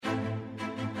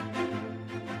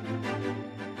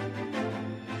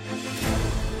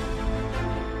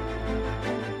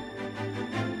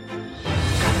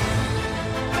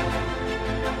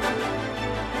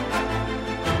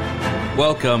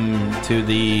Welcome to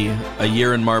the A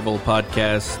Year in Marvel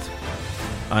podcast.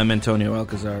 I'm Antonio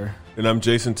Alcazar. And I'm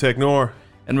Jason Technor.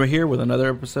 And we're here with another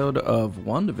episode of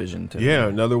WandaVision today. Yeah,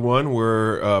 another one.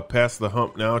 We're past the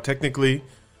hump now. Technically,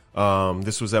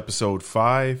 this was episode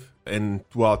 5. And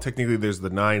while technically there's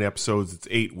the 9 episodes, it's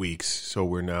 8 weeks. So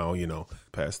we're now,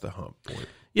 past the hump point.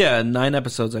 Yeah, 9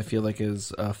 episodes I feel like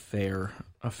is a fair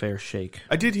shake.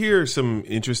 I did hear some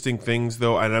interesting things,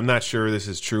 though, and I'm not sure this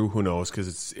is true. Who knows? Because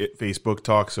it's Facebook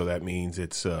talk, so that means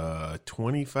it's a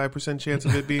 25% chance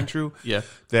of it being true. Yeah.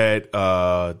 That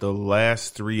the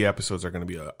last 3 episodes are going to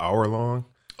be an hour long.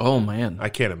 Oh, man. I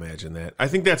can't imagine that. I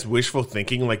think that's wishful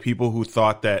thinking, like people who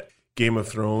thought that Game of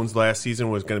Thrones last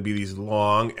season was going to be these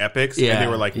long epics, and they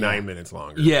were like 9 minutes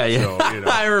longer. Yeah. So,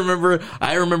 I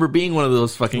remember being one of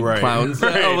those fucking clowns.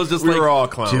 Right. I was just we were all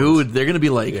clowns. Dude, they're going to be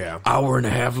like hour and a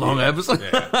half long episodes.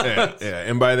 Yeah.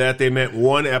 And by that, they meant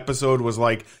one episode was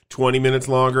like 20 minutes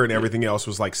longer, and everything else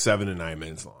was like 7 to 9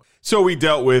 minutes long. So we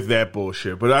dealt with that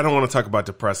bullshit, but I don't want to talk about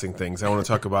depressing things. I want to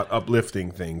talk about uplifting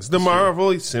things. The Marvel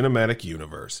Cinematic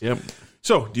Universe. Yep.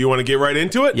 So, do you want to get right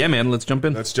into it? Yeah, man, let's jump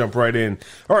in. Let's jump right in.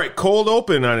 All right, cold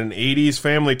open on an 80s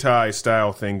Family Ties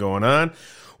style thing going on.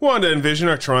 Wanda and Vision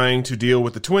are trying to deal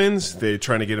with the twins. They're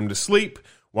trying to get them to sleep.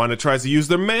 Wanda tries to use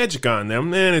their magic on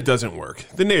them, and it doesn't work.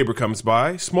 The neighbor comes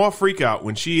by, small freak out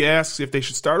when she asks if they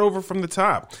should start over from the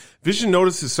top. Vision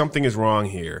notices something is wrong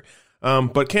here,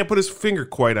 but can't put his finger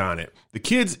quite on it. The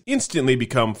kids instantly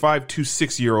become 5 to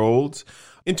 6-year-olds.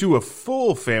 Into a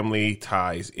full Family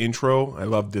Ties intro. I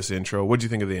love this intro. What do you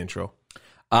think of the intro?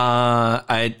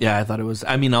 I thought it was.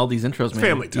 I mean, all these intros, man.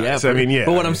 Family Ties. Yeah,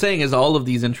 But what I'm saying is, all of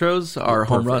these intros are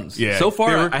home runs. Yeah. So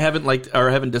far, I haven't liked or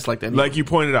haven't disliked any. Like you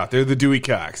pointed out, they're the Dewey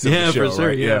Cox. Of the show, for sure.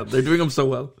 Right? Yeah, they're doing them so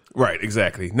well. Right,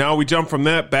 exactly. Now we jump from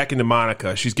that back into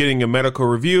Monica. She's getting a medical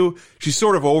review. She's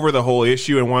sort of over the whole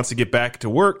issue and wants to get back to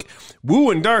work. Wu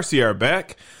and Darcy are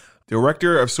back. The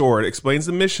director of S.W.O.R.D. explains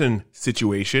the mission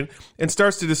situation and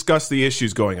starts to discuss the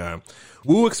issues going on.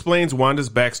 Wu explains Wanda's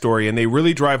backstory, and they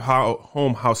really drive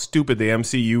home how stupid the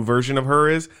MCU version of her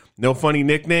is. No funny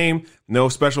nickname, no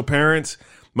special parents.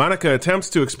 Monica attempts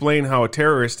to explain how a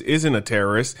terrorist isn't a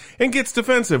terrorist and gets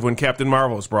defensive when Captain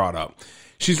Marvel is brought up.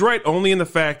 She's right only in the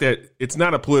fact that it's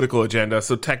not a political agenda,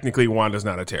 so technically Wanda's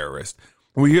not a terrorist.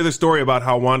 We hear the story about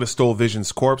how Wanda stole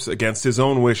Vision's corpse against his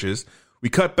own wishes. We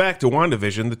cut back to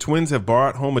WandaVision. The twins have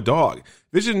brought home a dog.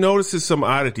 Vision notices some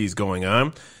oddities going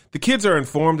on. The kids are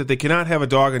informed that they cannot have a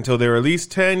dog until they're at least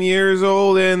 10 years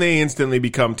old, and they instantly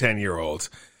become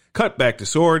 10-year-olds. Cut back to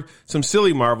S.W.O.R.D. Some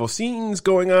silly Marvel scenes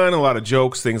going on, a lot of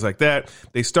jokes, things like that.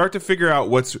 They start to figure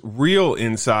out what's real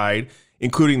inside,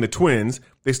 including the twins.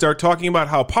 They start talking about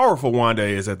how powerful Wanda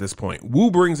is at this point.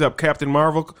 Wu brings up Captain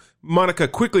Marvel. Monica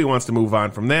quickly wants to move on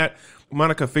from that.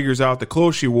 Monica figures out the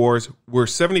clothes she wore were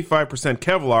 75%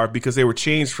 Kevlar because they were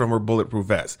changed from her bulletproof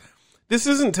vest. This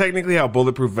isn't technically how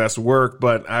bulletproof vests work,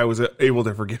 but I was able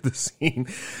to forgive the scene.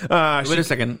 Wait a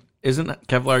second. Isn't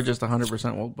Kevlar just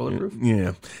 100% bulletproof?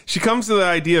 Yeah. She comes to the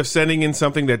idea of sending in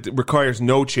something that requires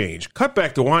no change. Cut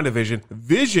back to WandaVision.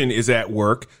 Vision is at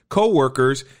work.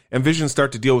 Co-workers and Vision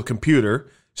start to deal with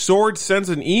computer. S.W.O.R.D. sends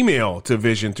an email to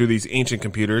Vision through these ancient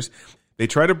computers. They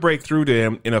try to break through to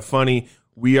him in a funny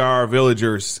 "We are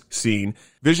villagers" scene.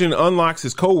 Vision unlocks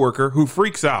his co-worker, who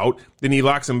freaks out. Then he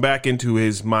locks him back into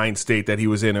his mind state that he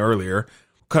was in earlier.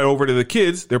 Cut over to the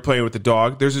kids. They're playing with the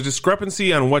dog. There's a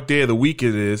discrepancy on what day of the week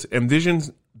it is, and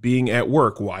Vision's being at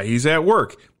work. Why he's at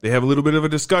work. They have a little bit of a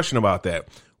discussion about that.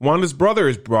 Wanda's brother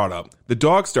is brought up. The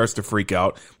dog starts to freak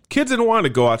out. Kids and Wanda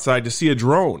go outside to see a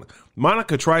drone.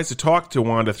 Monica tries to talk to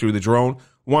Wanda through the drone.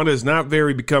 Wanda is not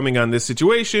very becoming on this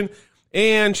situation,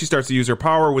 and she starts to use her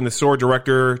power when the S.W.O.R.D.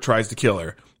 director tries to kill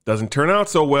her. Doesn't turn out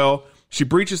so well. She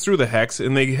breaches through the hex,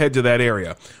 and they head to that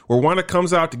area, where Wanda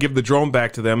comes out to give the drone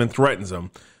back to them and threatens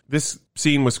them. This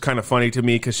scene was kind of funny to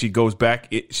me because she goes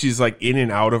back. She's like in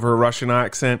and out of her Russian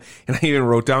accent, and I even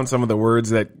wrote down some of the words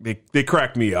that they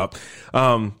cracked me up.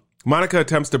 Monica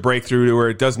attempts to break through to her.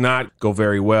 It does not go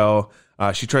very well.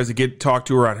 She tries to talk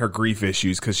to her on her grief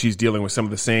issues because she's dealing with some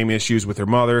of the same issues with her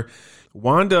mother.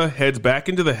 Wanda heads back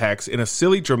into the Hex in a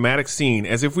silly dramatic scene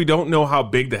as if we don't know how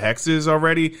big the Hex is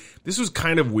already. This was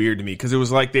kind of weird to me because it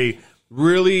was like they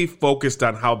really focused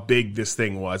on how big this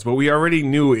thing was, but we already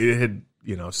knew it had,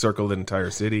 circled an entire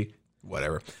city.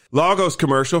 Whatever. Lagos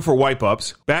commercial for Wipe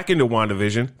Ups. Back into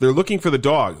WandaVision. They're looking for the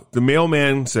dog. The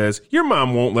mailman says, "Your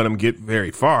mom won't let him get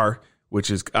very far," which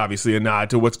is obviously a nod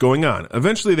to what's going on.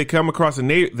 Eventually, they come across the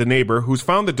neighbor who's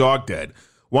found the dog dead.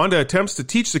 Wanda attempts to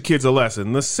teach the kids a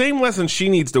lesson, the same lesson she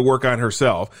needs to work on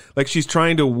herself, like she's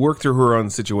trying to work through her own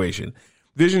situation.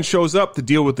 Vision shows up to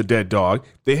deal with the dead dog.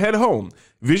 They head home.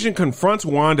 Vision confronts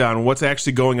Wanda on what's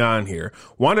actually going on here.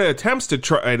 Wanda attempts to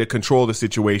try to control the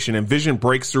situation, and Vision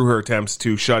breaks through her attempts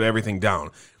to shut everything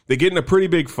down. They get in a pretty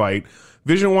big fight.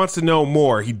 Vision wants to know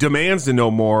more. He demands to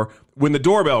know more when the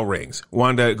doorbell rings.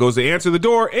 Wanda goes to answer the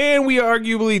door, and we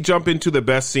arguably jump into the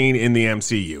best scene in the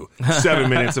MCU. 7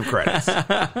 minutes of credits.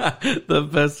 The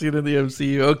best scene in the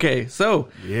MCU. Okay, so.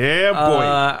 Yeah, boy.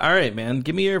 All right, man.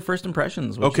 Give me your first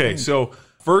impressions. Okay, so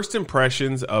first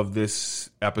impressions of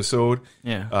this episode.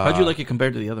 Yeah. How'd you like it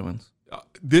compared to the other ones?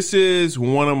 This is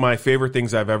one of my favorite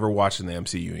things I've ever watched in the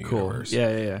MCU universe.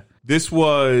 Yeah. This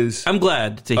was I'm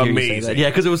glad to hear amazing. you say that. Yeah,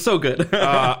 because it was so good.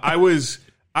 I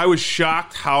was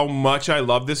shocked how much I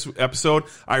loved this episode.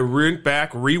 I went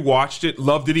back, rewatched it,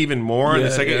 loved it even more. And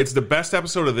it's the best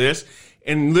episode of this.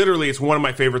 And literally, it's one of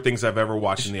my favorite things I've ever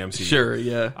watched in the MCU. Sure,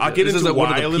 yeah. I'll get into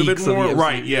why a little bit more.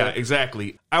 Right, yeah,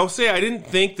 exactly. I'll say I didn't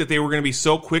think that they were going to be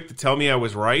so quick to tell me I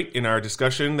was right in our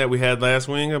discussion that we had last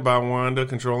week about Wanda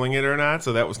controlling it or not.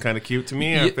 So that was kind of cute to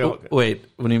me. Wait,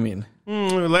 what do you mean?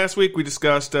 Last week we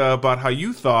discussed about how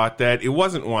you thought that it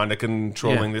wasn't Wanda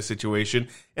controlling this situation,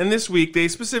 and this week they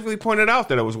specifically pointed out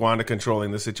that it was Wanda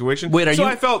controlling the situation. Wait,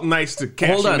 I felt nice to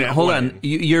cash in that. Hold on.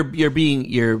 You're being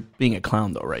a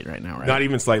clown though, right now, right? Not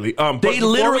even slightly. They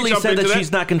literally said that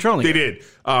she's not controlling. They did.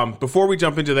 Before we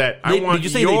jump into that, did you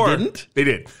say they didn't? They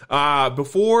did.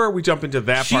 Before we jump into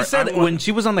that she part, said when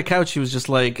she was on the couch, she was just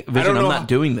like, "Vision, I'm not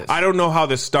doing this." I don't know how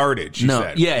this started. She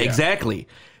said, "Yeah, exactly."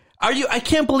 I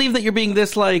can't believe that you're being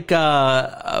this like in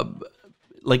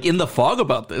the fog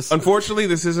about this. Unfortunately,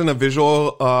 this isn't a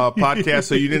visual podcast,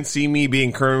 so you didn't see me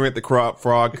being Kermit the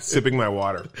Frog sipping my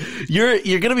water.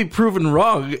 You're gonna be proven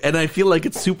wrong, and I feel like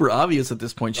it's super obvious at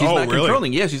this point. She's not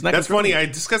controlling. Yeah, she's not. That's controlling. funny. I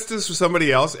discussed this with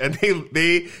somebody else, and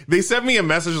they sent me a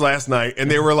message last night, and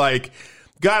they were like,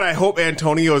 "God, I hope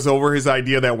Antonio is over his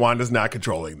idea that Wanda's not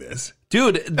controlling this."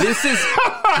 Dude, this is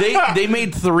they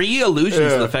made 3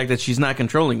 allusions to the fact that she's not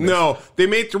controlling this. No, they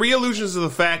made 3 allusions to the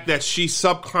fact that she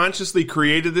subconsciously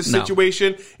created this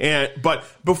situation. But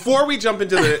before we jump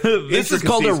into the this is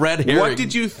called a red herring. What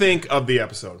did you think of the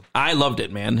episode? I loved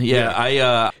it, man.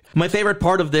 Yeah. My favorite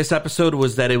part of this episode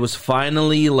was that it was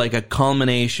finally like a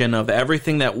culmination of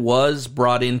everything that was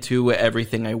brought into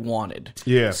everything I wanted.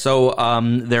 Yeah. So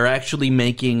they're actually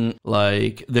making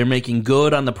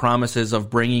good on the promises of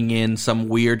bringing in some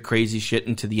weird, crazy shit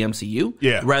into the MCU.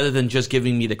 Yeah. Rather than just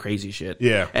giving me the crazy shit.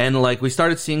 Yeah. And like we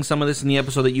started seeing some of this in the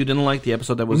episode that you didn't like, the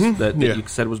episode that was that you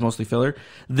said was mostly filler.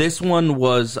 This one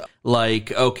was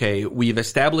like, okay, we've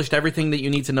established everything that you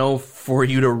need to know for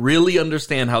you to really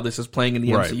understand how this is playing in the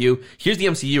MCU. Here's the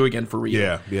MCU again for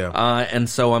real. Yeah. And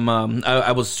so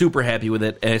I was super happy with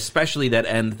it, especially that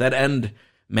end. That end,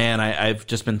 man, I've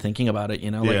just been thinking about it. You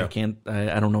know, like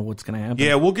I don't know what's gonna happen.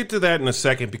 Yeah, we'll get to that in a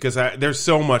second because there's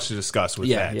so much to discuss with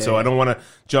that. So I don't want to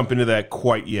jump into that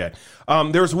quite yet.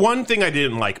 There's one thing I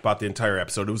didn't like about the entire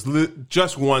episode. It was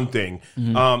just one thing,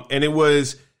 and it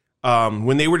was.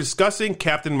 When they were discussing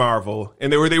Captain Marvel,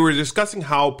 and they were discussing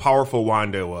how powerful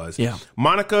Wanda was. Yeah.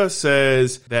 Monica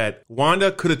says that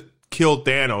Wanda could have killed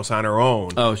Thanos on her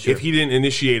own if he didn't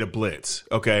initiate a blitz.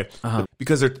 Okay,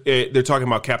 because they're talking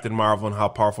about Captain Marvel and how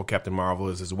powerful Captain Marvel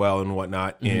is as well and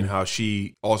whatnot, and how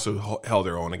she also held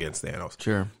her own against Thanos.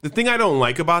 Sure. The thing I don't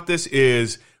like about this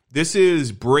is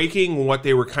breaking what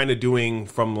they were kind of doing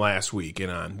from last week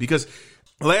and on, because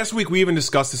last week, we even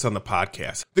discussed this on the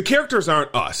podcast. The characters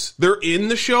aren't us. They're in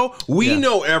the show. We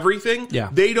know everything. Yeah.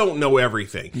 They don't know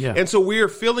everything. Yeah. And so we're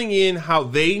filling in how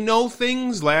they know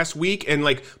things last week and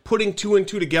like putting 2 and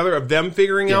 2 together of them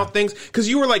figuring out things. Because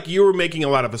you were making a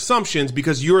lot of assumptions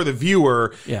because you're the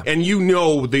viewer and you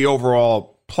know the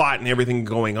overall plot and everything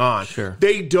going on. Sure.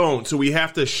 They don't. So we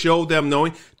have to show them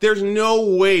knowing. There's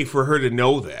no way for her to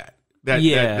know that.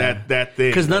 That thing.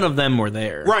 Because none of them were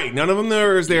there. Right. None of them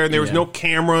was there, and there was no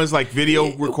cameras, like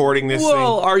video recording this thing.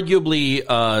 Well, arguably,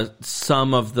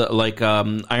 some of the, like,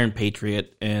 Iron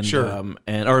Patriot and,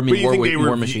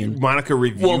 War Machine. Monica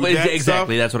reviewed that exactly, stuff?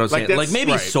 that's what I was saying. Like,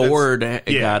 maybe Sword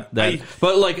got that.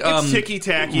 But, like, it's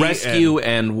ticky-tacky. Rescue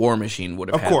and War Machine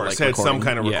would have had some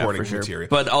kind of recording material.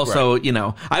 But also, you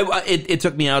know, it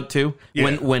took me out, too,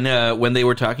 when they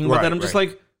were talking about that. I'm just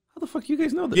like, how the fuck you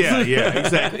guys know this? Yeah,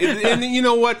 exactly. And you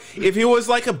know what? If it was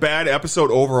like a bad episode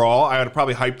overall, I would have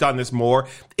probably hyped on this more.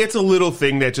 It's a little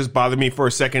thing that just bothered me for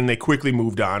a second, and they quickly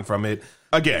moved on from it.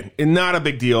 Again, not a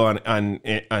big deal on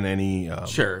any.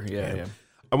 Sure, yeah.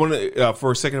 I want to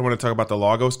for a second. I want to talk about the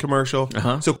Logos commercial.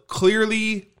 So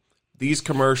clearly, these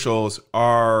commercials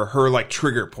are her like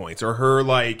trigger points or her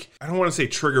like, I don't want to say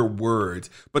trigger words,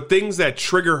 but things that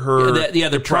trigger her.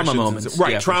 The trauma moments.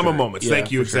 Right, trauma moments.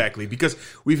 Thank you, exactly. Because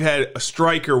we've had a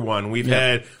Stryker one. We've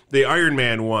had the Iron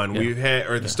Man one we've had,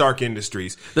 or the Stark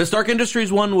Industries. The Stark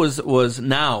Industries one was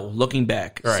now looking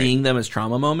back, seeing them as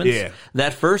trauma moments. Yeah.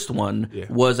 That first one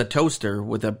was a toaster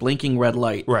with a blinking red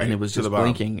light, and it was just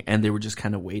blinking, and they were just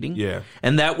kind of waiting. Yeah.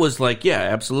 And that was like,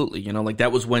 absolutely. You know, like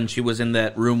that was when she was in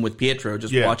that room with Pietro,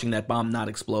 just watching that bomb not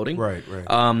exploding. Right.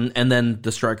 And then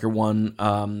the Stryker one,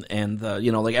 and the,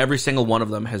 you know, like every single one of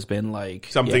them has been like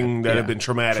something that have been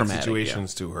traumatic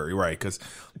situations to her, right? Because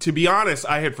to be honest,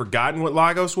 I had forgotten what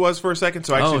Lagos was for a second,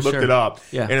 so I actually looked it up,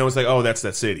 and it was like, oh, that's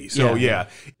that city. So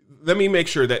let me make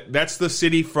sure that that's the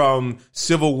city from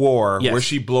Civil War where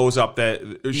she blows up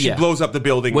blows up the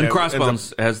building when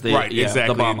Crossbones has the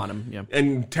exactly. the bomb on him. Yeah.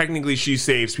 And technically she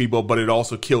saves people, but it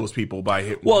also kills people by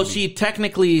hitting. Well, she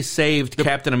technically saved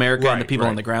Captain America and the people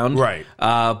on the ground. Right.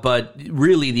 But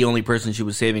really the only person she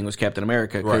was saving was Captain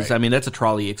America, because I mean that's a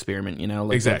trolley experiment, you know?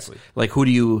 Like, exactly. Like who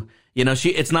do you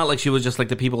it's not like she was just like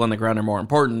the people on the ground are more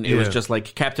important. It was just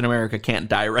like Captain America can't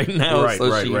die right now.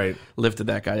 So she lifted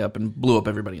that guy up and blew up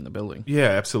everybody in the building. Yeah,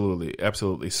 absolutely.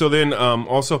 So then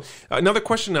also another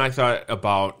question I thought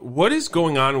about, what is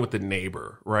going on with the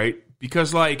neighbor, right?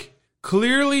 Because like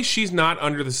clearly she's not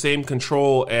under the same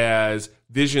control as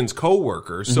Vision's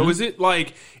co-workers. So is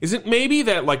it maybe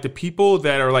that like the people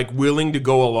that are like willing to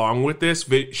go along with this,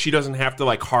 she doesn't have to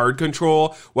like hard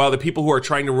control, while the people who are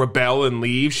trying to rebel and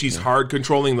leave, she's hard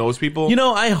controlling those people? You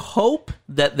know, I hope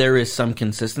that there is some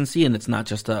consistency and it's not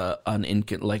just an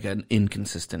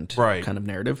inconsistent kind of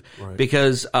narrative,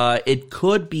 because it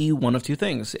could be one of two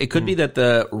things. It could be that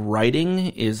the writing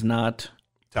is not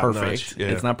perfect.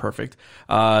 It's not perfect.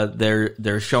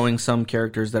 They're showing some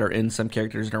characters that are in, some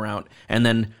characters that are out, and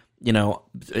then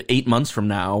 8 months from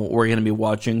now we're going to be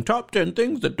watching top 10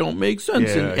 things that don't make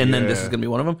sense, and then this is going to be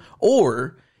one of them.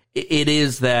 Or it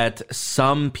is that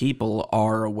some people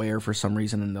are aware for some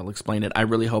reason and they'll explain it. I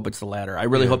really hope it's the latter. I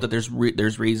really hope that there's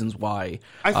reasons why.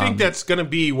 I think that's going to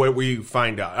be what we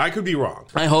find out. I could be wrong.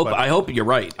 I hope you're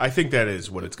right. I think that is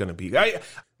what it's going to be.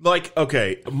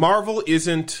 Okay, Marvel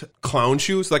isn't clown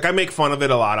shoes. Like, I make fun of it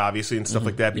a lot, obviously, and stuff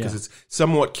like that, because it's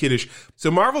somewhat kiddish.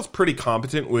 So Marvel's pretty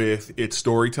competent with its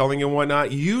storytelling and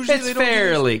whatnot. Usually it's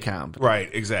fairly competent. Right,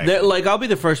 exactly. I'll be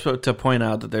the first to point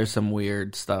out that there's some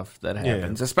weird stuff that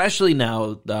happens, especially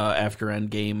now after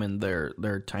Endgame and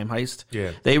their time heist. Yeah.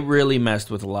 They really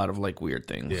messed with a lot of, like, weird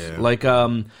things. Yeah. Like,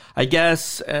 I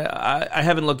guess, I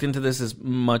haven't looked into this as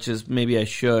much as maybe I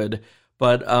should,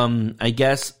 but I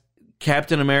guess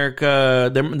Captain America,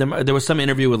 there was some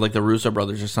interview with like the Russo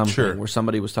brothers or something where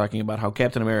somebody was talking about how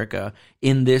Captain America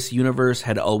in this universe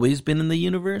had always been in the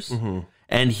universe,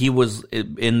 and he was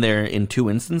in there in 2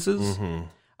 instances.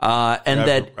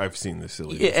 I've seen this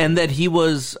silly. And that he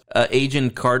was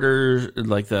Agent Carter,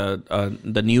 like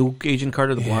the new Agent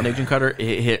Carter, the blonde Agent Carter,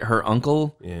 hit her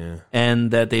uncle. Yeah. And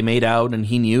that they made out, and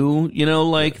he knew,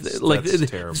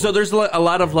 that's terrible. So there's a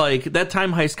lot of like that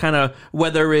time heist kind of,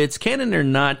 whether it's canon or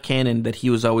not canon, that he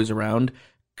was always around,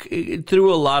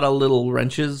 threw a lot of little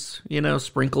wrenches,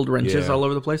 sprinkled wrenches all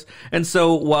over the place. And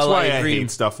so while I agree,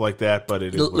 hate stuff like that, but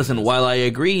it is. Listen, while I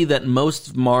agree that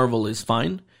most Marvel is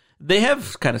fine, they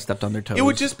have kind of stepped on their toes. It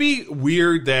would just be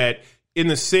weird that in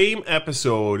the same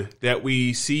episode that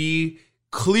we see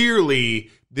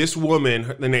clearly this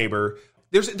woman, the neighbor,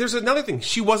 there's another thing.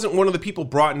 She wasn't one of the people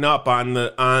brought up on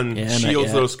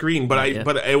S.H.I.E.L.D.'s little screen, but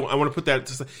I want to put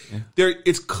that.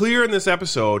 It's clear in this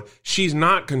episode she's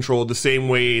not controlled the same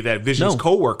way that Vision's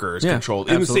coworker is controlled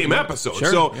in the same episode.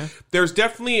 Sure, there's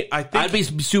definitely, I think, I'd be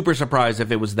super surprised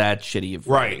if it was that shitty.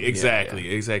 Right,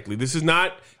 exactly. This is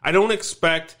not. I don't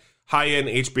expect high-end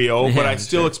HBO, but I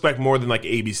still expect more than like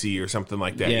ABC or something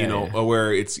like that,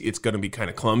 where it's going to be kind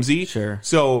of clumsy. Sure.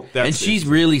 So and she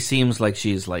really seems like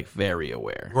she's like very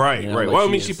aware. Right. Like well,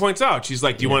 I mean, she points out, she's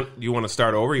like, do you want to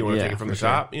start over? You want to take it from the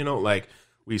top? Like,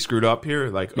 we screwed up here.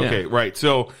 Like, okay, right.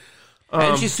 So.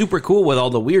 And she's super cool with all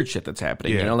the weird shit that's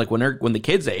happening. Like when the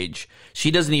kids age,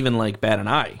 she doesn't even like bat an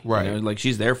eye. Right. Like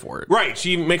she's there for it. Right.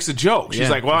 She makes a joke. She's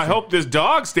like, well, I hope this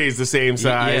dog stays the same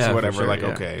size or whatever.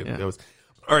 That was.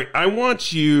 All right, I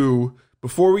want you,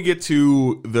 before we get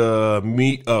to the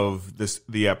meat of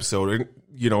the episode,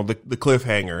 the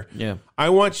cliffhanger, I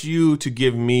want you to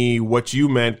give me what you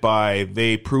meant by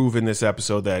they prove in this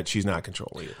episode that she's not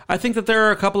controlling it. I think that there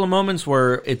are a couple of moments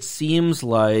where it seems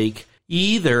like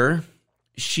either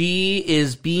she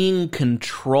is being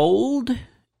controlled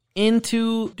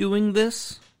into doing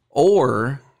this,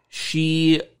 or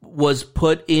she was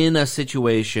put in a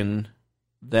situation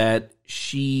that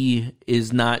she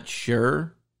is not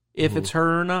sure if it's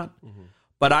her or not.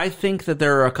 But I think that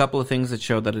there are a couple of things that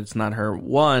show that it's not her.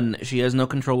 One, she has no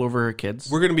control over her kids.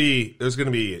 There's going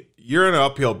to be you're in an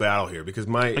uphill battle here because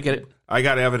I get it. I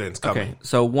got evidence coming. Okay,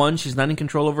 so one, she's not in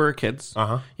control over her kids.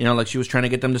 You know, like she was trying to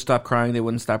get them to stop crying, they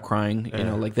wouldn't stop crying. You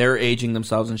know, like they're aging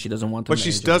themselves, and she doesn't want them. But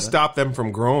she does stop them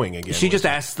from growing again. She just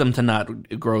asks them to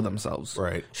not grow themselves.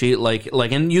 Right. She like,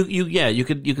 and you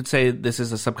could say this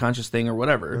is a subconscious thing or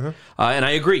whatever. And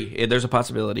I agree, there's a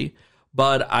possibility.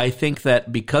 But I think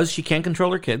that because she can't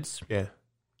control her kids,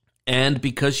 and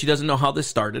because she doesn't know how this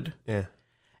started,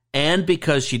 and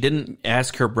because she didn't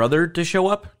ask her brother to show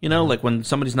up, you know, like when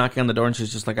somebody's knocking on the door and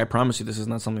she's just like, I promise you this is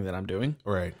not something that I'm doing.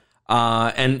 Right.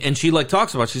 And she like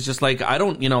talks about, she's just like, I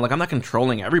don't, you know, like I'm not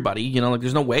controlling everybody, you know, like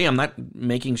there's no way I'm not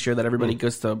making sure that everybody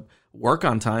gets to work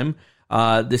on time.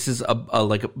 This is a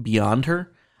like beyond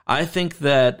her. I think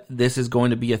that this is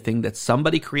going to be a thing that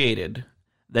somebody created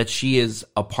that she is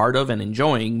a part of and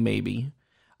enjoying, maybe,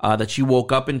 that she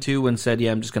woke up into and said,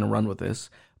 yeah, I'm just going to run with this.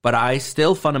 But I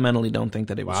still fundamentally don't think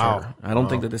that it was her. I don't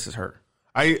think that this is her.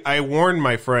 I warned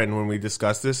my friend when we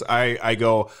discussed this. I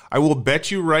go, I will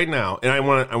bet you right now, and I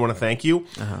want to thank you.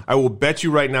 I will bet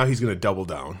you right now he's going to double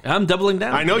down. I'm doubling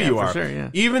down. I know you are. Sure, yeah.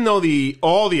 Even though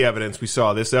all the evidence we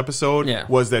saw this episode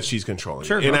was that she's controlling.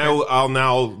 Sure, and okay. I'll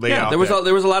now lay out. There was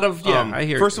a lot of I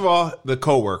hear. First of all, the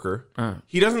coworker.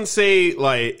 He doesn't say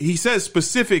like he says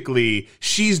specifically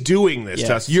she's doing this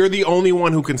to us. You're the only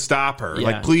one who can stop her.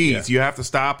 Like please, you have to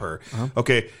stop her.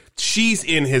 Okay. She's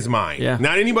in his mind,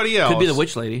 not anybody else. Could be the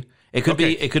witch lady. It could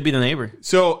be. It could be the neighbor.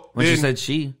 So when she said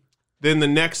she, then the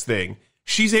next thing,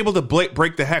 she's able to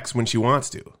break the hex when she wants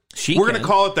to. We're going to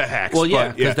call it the hex. Well,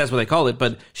 yeah, because that's what they call it.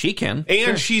 But she can,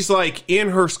 and she's like in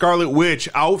her Scarlet Witch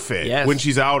outfit when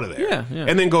she's out of there,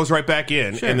 and then goes right back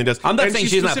in, and then does. I'm not saying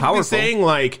she's not powerful. Saying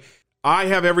like I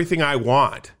have everything I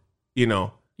want, you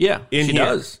know. Yeah, she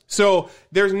does. So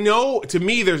there's no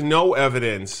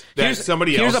evidence that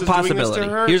somebody else is doing this to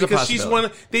her. Here's a because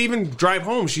possibility. They even drive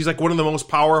home. She's like one of the most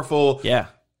powerful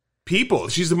people.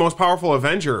 She's the most powerful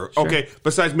Avenger. Sure. Okay,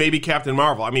 besides maybe Captain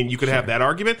Marvel. I mean, you could have that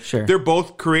argument. Sure. They're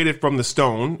both created from the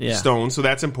stone, so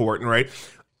that's important, right?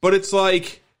 But it's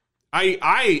like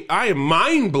I am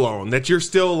mind blown that you're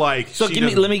still like. So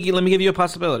let me give you a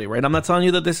possibility, right? I'm not telling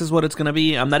you that this is what it's going to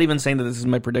be. I'm not even saying that this is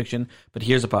my prediction, but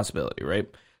here's a possibility, right?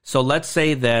 So let's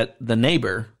say that the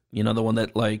neighbor, you know, the one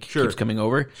that like keeps coming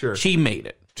over, she made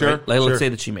it. Sure. Right? Let's say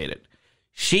that she made it.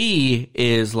 She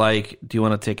is like, do you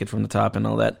want to take it from the top and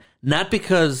all that? Not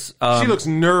because she looks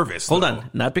nervous. Hold on,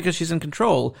 not because she's in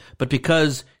control, but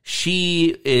because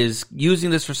she is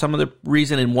using this for some other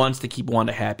reason and wants to keep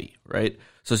Wanda happy, right?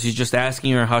 So she's just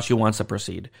asking her how she wants to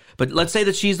proceed. But let's say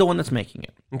that she's the one that's making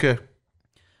it. Okay.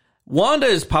 Wanda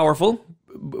is powerful,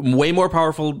 way more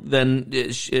powerful than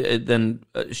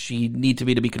she need to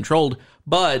be controlled,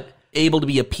 but able to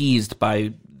be appeased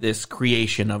by this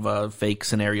creation of a fake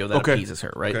scenario that appeases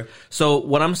her, right? Okay. So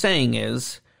what I'm saying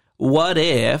is, what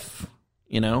if,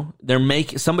 you know,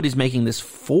 somebody's making this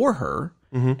for her,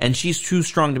 and she's too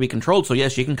strong to be controlled, so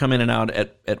yes, she can come in and out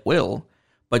at will,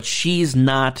 but she's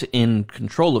not in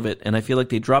control of it, and I feel like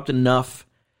they dropped enough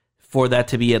for that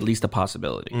to be at least a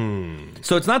possibility.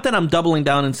 So it's not that I'm doubling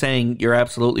down and saying you're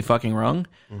absolutely fucking wrong.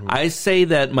 I say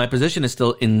that my position is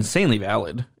still insanely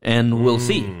valid, and we'll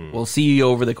see. We'll see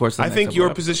over the course of the next think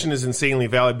your position is insanely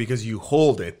valid because you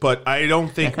hold it, but I don't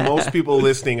think most people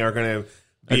listening are going to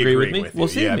agree with me. We'll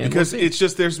see, man. Because it's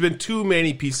just there's been too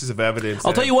many pieces of evidence.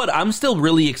 I'll tell you what, I'm still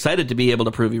really excited to be able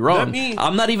to prove you wrong.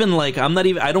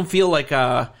 I don't feel like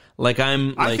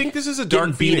I think this is a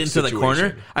Dark Phoenix into the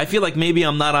corner. I feel like maybe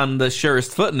I'm not on the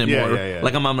surest foot anymore.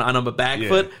 Like I'm on a back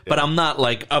foot, but I'm not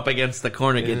like up against the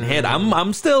corner getting hit.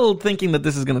 I'm still thinking that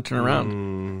this is going to turn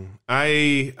around.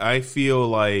 I feel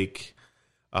like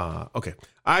okay.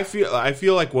 I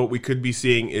feel like what we could be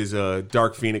seeing is a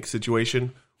Dark Phoenix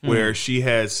situation where she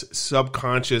has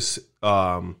subconscious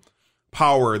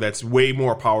power that's way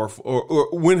more powerful, or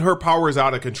when her power is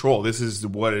out of control, this is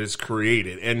what is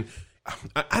created. And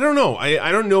I don't know.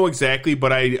 I don't know exactly,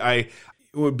 but I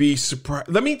would be surprised.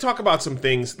 Let me talk about some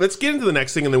things. Let's get into the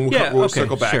next thing, and then we'll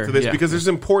circle back to this, because there's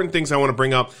important things I want to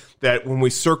bring up that when we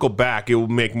circle back, it will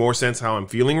make more sense how I'm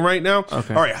feeling right now.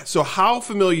 Okay. All right. So how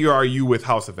familiar are you with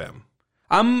House of M?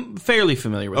 I'm fairly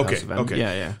familiar with House of M. Okay.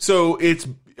 Yeah. So it's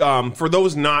for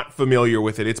those not familiar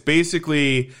with it, it's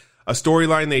basically a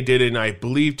storyline they did in, I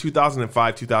believe,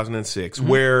 2005, 2006,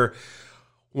 where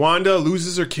Wanda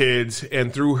loses her kids,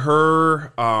 and through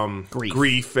her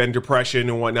grief and depression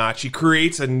and whatnot, she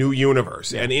creates a new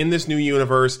universe. Yeah. And in this new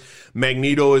universe,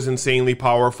 Magneto is insanely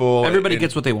powerful. Everybody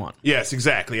gets what they want. Yes,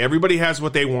 exactly. Everybody has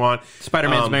what they want.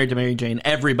 Spider-Man's married to Mary Jane.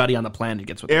 Everybody on the planet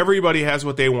gets what they want. Everybody has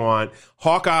what they want.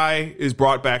 Hawkeye is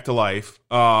brought back to life,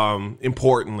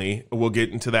 importantly. We'll get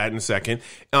into that in a second.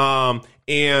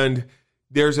 And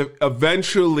there's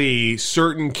eventually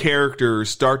certain characters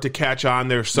start to catch on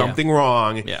there's something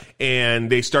wrong, and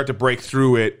they start to break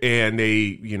through it, and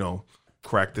they,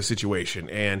 correct the situation.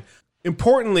 And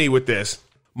importantly with this,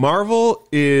 Marvel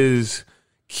is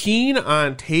keen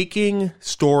on taking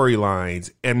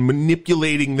storylines and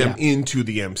manipulating them into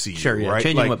the MCU. Sure, right?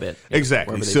 Changing them a bit. Yeah,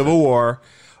 exactly. Civil War,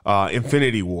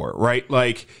 Infinity War, right?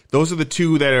 Like those are the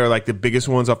two that are like the biggest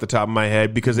ones off the top of my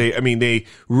head, because they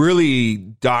really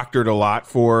doctored a lot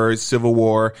for Civil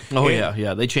War. Oh,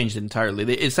 yeah. They changed it entirely.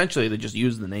 They just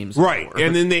used the names. Right.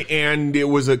 And then it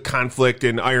was a conflict,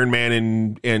 and Iron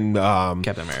Man and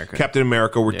Captain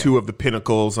America were two of the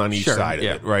pinnacles on each side of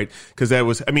it, right? Because that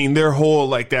was, their whole,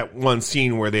 like that one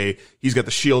scene where he's got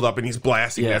the shield up and he's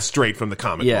blasting that straight from the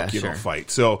comic book,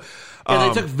 fight. So,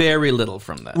 they took very little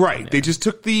from that. Right. They just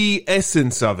took the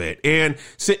essence of it. And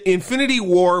so Infinity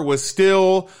War was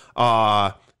still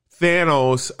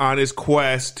Thanos on his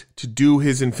quest to do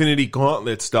his Infinity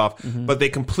Gauntlet stuff, but they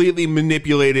completely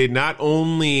manipulated not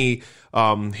only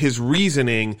his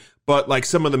reasoning, but like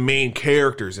some of the main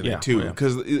characters in it too.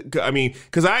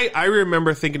 Because I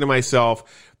remember thinking to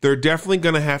myself, they're definitely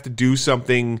going to have to do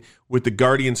something with the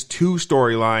Guardians 2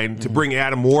 storyline to bring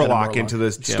Adam Warlock into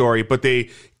this story, but they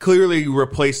clearly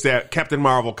replaced that. Captain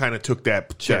Marvel kind of took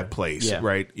that place,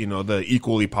 right? The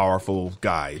equally powerful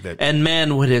guy. And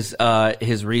man, would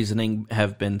his reasoning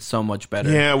have been so much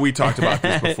better. Yeah, we talked about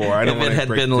this before. I don't if it had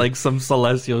been like some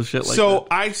celestial shit like that. So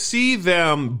I see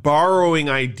them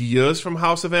borrowing ideas from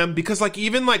House of M, because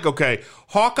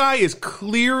Hawkeye is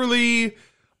clearly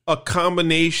a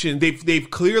combination. They've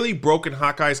clearly broken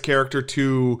Hawkeye's character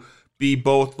to be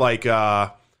both like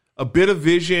a bit of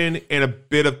Vision and a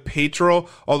bit of Pietro,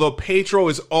 although Pietro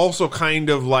is also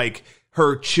kind of like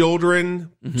her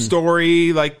children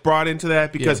story, like brought into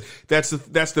that, because that's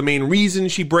the main reason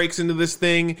she breaks into this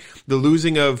thing, the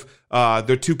losing of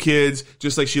their two kids,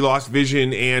 just like she lost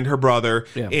Vision and her brother,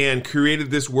 and created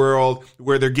this world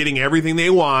where they're getting everything they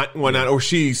want, or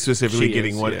she's specifically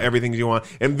getting everything she wants,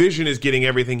 and Vision is getting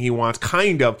everything he wants,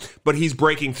 kind of, but he's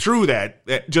breaking through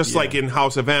that just like in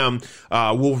House of M,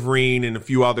 Wolverine and a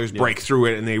few others break through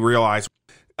it, and they realize.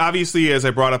 Obviously, as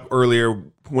I brought up earlier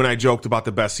when I joked about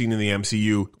the best scene in the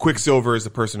MCU, Quicksilver is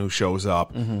the person who shows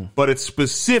up, but it's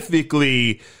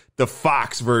specifically the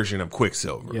Fox version of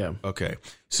Quicksilver. Yeah. Okay.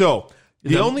 So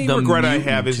the only regret I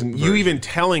have is you even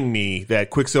telling me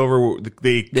that Quicksilver,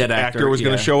 the actor, was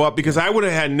going to show up, because I would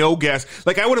have had no guess.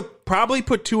 Like, I would have probably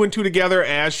put two and two together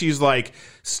as she's like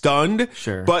stunned.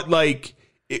 Sure. But like,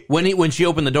 when she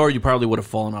opened the door, you probably would have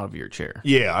fallen out of your chair.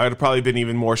 Yeah, I would have probably been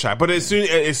even more shy. But as soon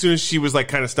as she was like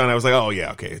kind of stunned, I was like, oh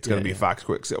yeah, okay, it's gonna be Fox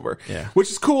Quicksilver,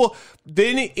 which is cool.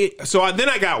 Then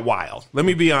I got wild. Let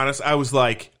me be honest.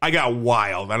 I got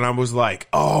wild, and I was like,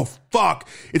 oh fuck,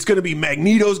 it's gonna be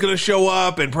Magneto's gonna show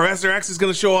up, and Professor X is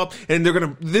gonna show up, and they're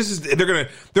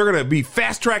gonna be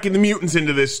fast tracking the mutants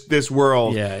into this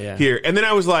world here. And then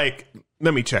I was like,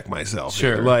 let me check myself.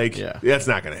 Sure, that's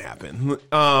not gonna happen.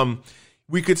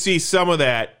 We could see some of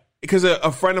that, because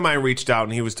a friend of mine reached out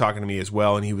and he was talking to me as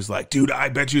well, and he was like, dude, I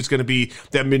bet you it's going to be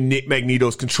that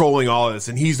Magneto's controlling all of this,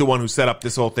 and he's the one who set up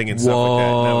this whole thing and stuff like that.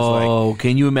 And I was like,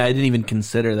 can you imagine? I didn't even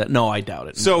consider that. No, I doubt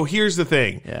it. So here's the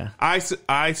thing. Yeah. I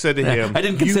said to him, I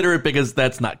didn't consider it because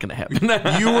that's not going to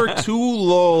happen. You were too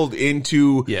lulled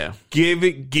into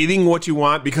getting what you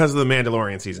want because of the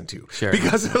Mandalorian season 2. Sure.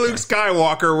 Because of Luke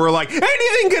Skywalker, we're like,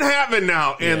 anything can happen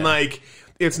now. And like,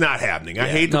 it's not happening. I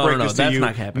hate to break this to you.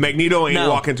 Not happening. Magneto ain't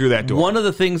walking through that door. One of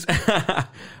the things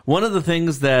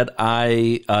that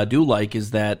I do like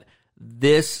is that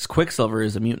this Quicksilver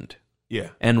is a mutant. Yeah.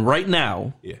 And right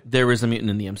now, there is a mutant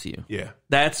in the MCU. Yeah.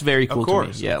 That's very cool to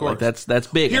me. Yeah, like that's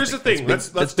big. Here's the thing. Let's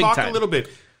talk a little bit.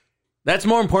 That's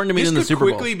more important to me than the Super Bowl.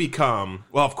 This could quickly become,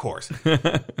 well, of course,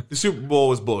 the Super Bowl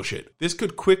was bullshit. This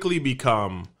could quickly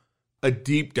become a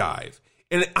deep dive.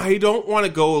 And I don't want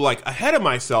to go like ahead of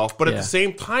myself, but at the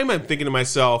same time, I'm thinking to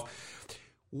myself,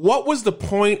 what was the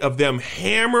point of them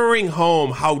hammering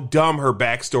home how dumb her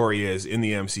backstory is in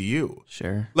the MCU?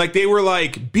 Sure. Like, they were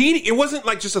like beating, it wasn't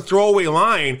like just a throwaway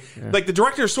line. Yeah. Like, the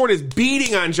director of sort is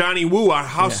beating on Johnny Woo on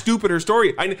how stupid her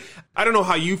story. I don't know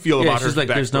how you feel about her like,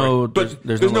 backstory.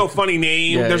 There's no funny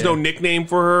name. There's no nickname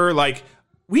for her. Like,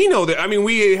 We know that. I mean,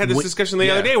 we had this discussion the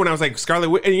other day when I was like, Scarlet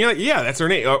Witch. And you're like, yeah, that's her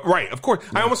name. Right, of course.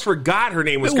 I almost forgot her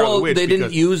name was Scarlet Witch. They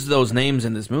didn't use those names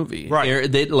in this movie.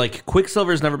 Right.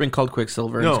 Quicksilver's never been called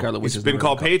Quicksilver, and Scarlet Witch has been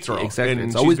called Pietro. Exactly. And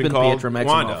it's always been Pietro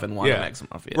Wanda. Maximoff and Wanda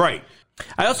Maximoff. Yeah. Right.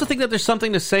 I also think that there's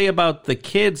something to say about the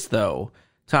kids, though,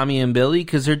 Tommy and Billy,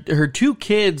 because her two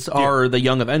kids are the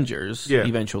Young Avengers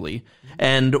eventually.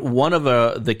 And one of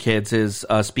the kids is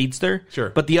a speedster. Sure.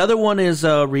 But the other one is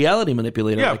a reality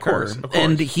manipulator. Yeah, like of course. her.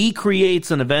 And he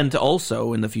creates an event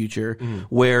also in the future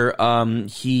where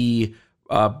he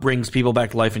brings people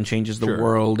back to life and changes the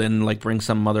world and like brings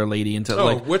some other lady into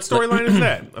what storyline is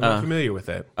that? I'm not familiar with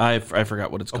that. I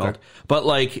forgot what it's called. But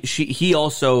like he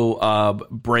also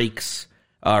breaks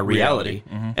reality.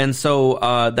 And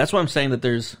so that's why I'm saying that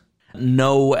there's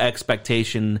no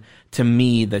expectation to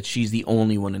me that she's the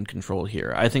only one in control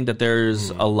here. I think that there's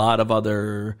a lot of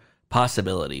other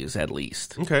possibilities, at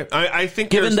least. Okay. I think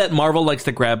given that Marvel likes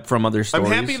to grab from other stories.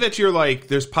 I'm happy that you're like,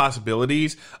 there's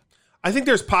possibilities. I think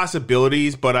there's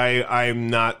possibilities, but I'm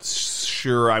not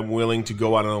sure I'm willing to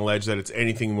go out on a ledge that it's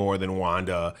anything more than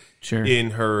Wanda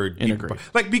in her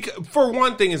for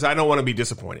one thing is I don't want to be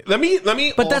disappointed. Let me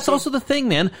But that's also the thing,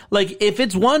 man. Like if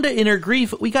it's Wanda in her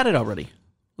grief, we got it already.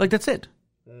 Like that's it.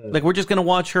 Like we're just going to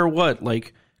watch her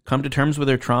come to terms with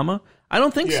her trauma? I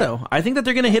don't think so. I think that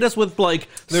they're going to hit us with and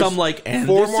this is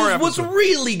what's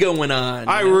really going on.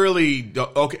 I really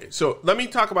don't. Okay, so let me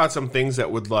talk about some things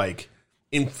that would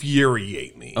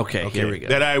infuriate me. Okay, here we go.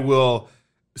 That I will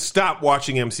stop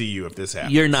watching MCU if this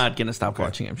happens. You're not going to stop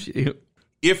watching MCU.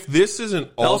 If this is an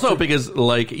also because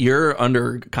you're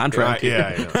under contract.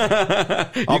 Yeah.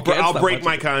 I'll break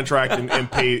my contract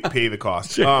and pay the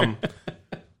cost. Sure.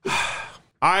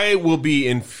 I will be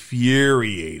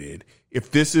infuriated if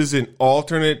this is an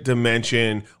alternate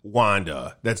dimension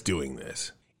Wanda that's doing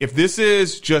this. If this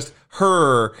is just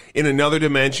her in another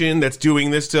dimension that's doing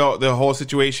this to the whole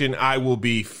situation, I will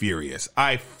be furious.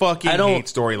 I fucking hate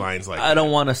storylines like that. I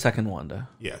don't want a second Wanda.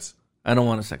 Yes. I don't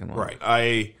want a second Wanda. Right.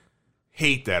 I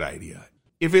hate that idea.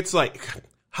 If it's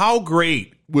how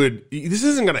great this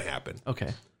isn't going to happen.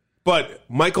 Okay. But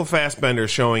Michael Fassbender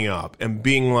showing up and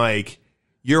being like,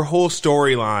 your whole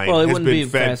storyline has been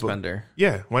fed. Fassbender.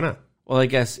 Yeah, why not? Well, I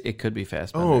guess it could be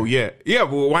Fassbender. Oh yeah, yeah.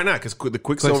 Well, why not? Because the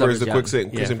Quicksilver is the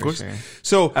Quicksilver. Sure.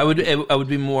 So I would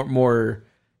be more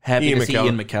happy to see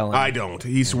Ian McKellen. I don't.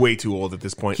 He's way too old at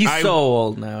this point. He's so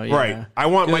old now. Yeah. Right. I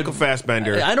want Michael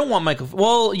Fassbender. I don't want Michael.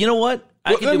 Well, you know what?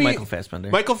 I can do Michael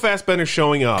Fassbender. Michael Fassbender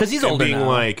showing up because he's older being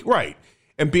now. Right.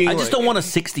 And being I just don't want a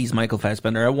 60s Michael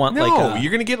Fassbender. I want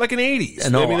you're going to get an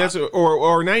 80s. No, I mean that's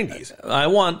or 90s. I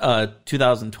want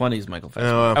 2020s Michael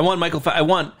Fassbender. I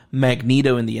want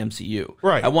Magneto in the MCU.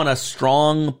 Right. I want a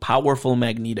strong, powerful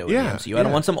Magneto in the MCU. I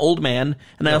don't want some old man,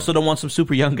 and I also don't want some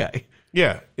super young guy.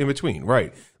 Yeah, in between,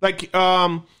 right? But he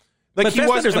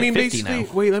was. I mean, 50 basically.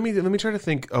 now. Wait, let me try to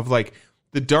think of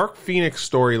the Dark Phoenix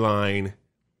storyline.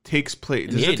 Takes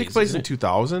place. Does it take place in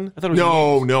 2000? I thought it was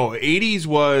no. 80s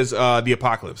was the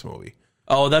Apocalypse movie.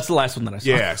 Oh, that's the last one that I saw.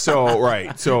 Yeah. So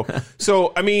right.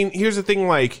 So I mean, here's the thing.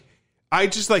 I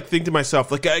just think to myself,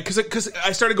 because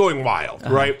I started going wild,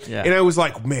 right? Yeah. And I was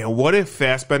like, man, what if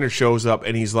Fassbender shows up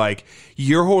and he's like,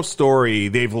 your whole story,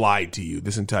 they've lied to you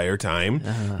this entire time.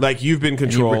 You've been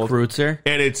controlled. And he recruits her.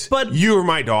 And but you're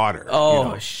my daughter.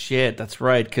 Oh, shit. That's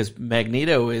right. Because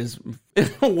Magneto is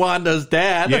Wanda's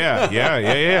dad. Yeah.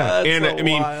 And so I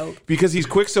mean, wild. because he's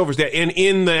Quicksilver's dad. And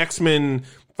in the X-Men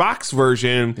Fox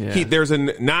version, there's a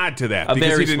nod to that. A because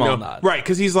very he didn't small know, nod. Right,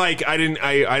 because he's like, I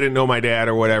didn't know my dad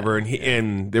or whatever,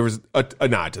 and there was a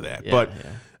nod to that. But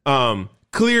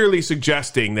clearly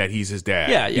suggesting that he's his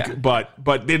dad. Yeah. But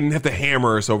they didn't have to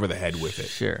hammer us over the head with it.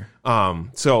 Sure.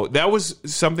 So that was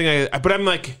something but I'm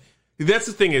like, that's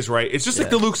the thing is, right? It's just like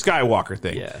the Luke Skywalker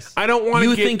thing. Yes. I don't want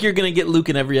to think you're going to get Luke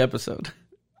in every episode.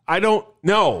 I don't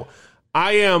know.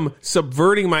 I am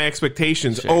subverting my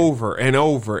expectations over and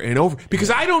over and over because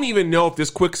I don't even know if this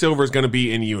Quicksilver is going to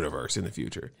be in universe in the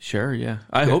future. Sure, yeah.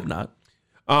 I hope not.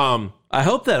 I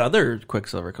hope that other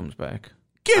Quicksilver comes back.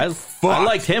 Fucked. I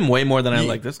liked him way more than I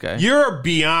like this guy. You're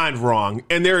beyond wrong,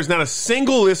 and there is not a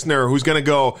single listener who's going to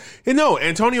go, hey, no,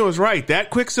 Antonio is right. That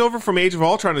Quicksilver from Age of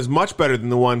Ultron is much better than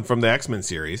the one from the X-Men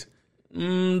series.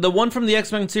 The one from the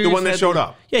X-Men series. The one that showed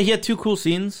up. Yeah, he had 2 cool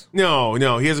scenes. No,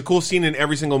 he has a cool scene in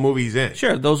every single movie he's in.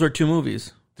 Sure, those were 2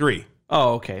 movies. 3.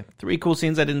 Oh, okay. 3 cool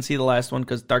scenes. I didn't see the last one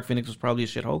because Dark Phoenix was probably a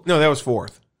shithole. No, that was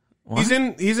 4th. What?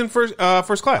 He's in first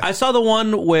class. I saw the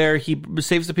one where he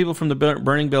saves the people from the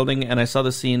burning building, and I saw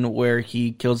the scene where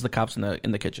he kills the cops in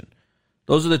the kitchen.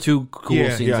 Those are the two cool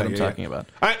scenes that I'm talking about.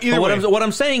 But what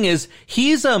I'm saying is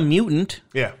he's a mutant,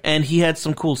 and he had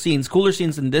some cooler scenes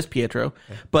than this Pietro.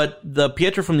 Yeah. But the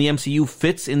Pietro from the MCU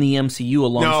fits in the MCU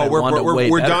alongside Wanda way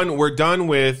better. We're done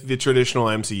with the traditional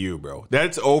MCU, bro.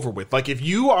 That's over with. Like, if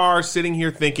you are sitting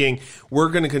here thinking we're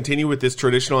going to continue with this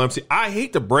traditional MCU, I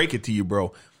hate to break it to you,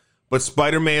 bro, but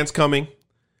Spider-Man's coming.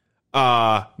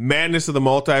 Madness of the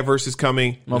Multiverse is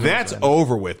coming. That's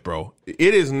over with, bro.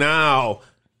 It is now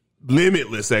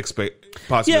limitless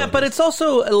possibility. Yeah, but it's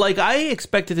also like I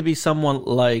expect it to be somewhat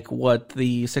like what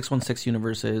the 616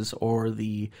 universe is, or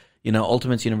the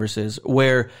Ultimates universe is,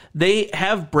 where they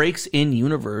have breaks in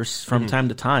universe from time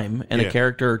to time, and a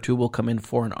character or two will come in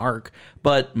for an arc.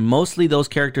 But mostly those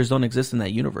characters don't exist in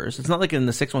that universe. It's not like in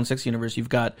the 616 universe you've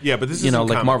got but this is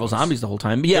like Marvel Zombies the whole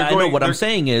time. Yeah, I know. What I'm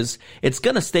saying is it's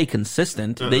gonna stay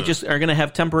consistent. They just are gonna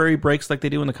have temporary breaks like they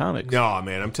do in the comics. No,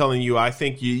 man, I'm telling you, I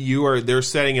think they're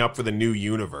setting up for the new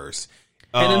universe.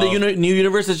 And in the new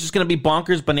universe, it's just going to be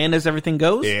bonkers, bananas, everything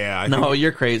goes? Yeah.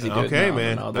 You're crazy, dude. Okay,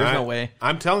 man. No, there's no way.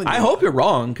 I'm telling you. I hope you're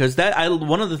wrong, because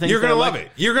one of the things you're going to love it.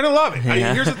 You're going to love it.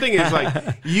 Yeah. Here's the thing is,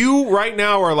 like, you right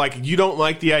now are like, you don't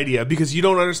like the idea because you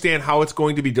don't understand how it's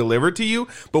going to be delivered to you.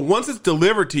 But once it's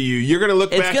delivered to you, you're going to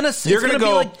look back. You're going to go,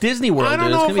 be like Disney World. I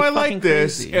don't know if I like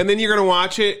this. Crazy. And then you're going to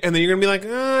watch it, and then you're going to be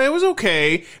like, it was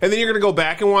okay. And then you're going to go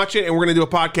back and watch it, and we're going to do a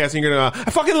podcast, and you're going to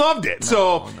I fucking loved it.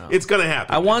 It's going to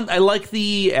happen. I like the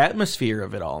atmosphere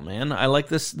of it all, man. I like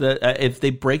this. If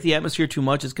they break the atmosphere too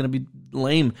much, it's going to be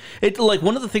lame. It like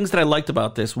one of the things that I liked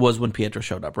about this was when Pietro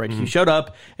showed up. Right, he showed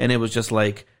up, and it was just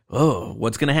like, oh,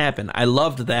 what's going to happen? I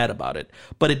loved that about it.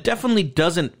 But it definitely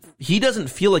doesn't. He doesn't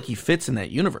feel like he fits in that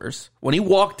universe. When he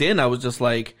walked in, I was just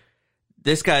like,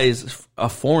 this guy is a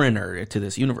foreigner to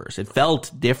this universe. It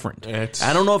felt different.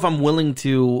 I don't know if I'm willing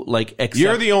to accept.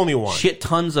 You're the only one. Shit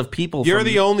tons of people. You're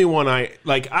the only one.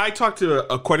 I talked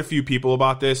to quite a few people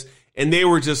about this, and they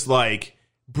were just like,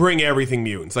 bring everything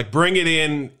mutants. Like, bring it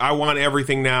in. I want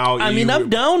everything now. I mean, I'm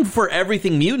down for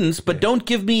everything mutants, but don't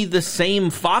give me the same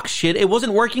Fox shit. It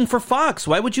wasn't working for Fox.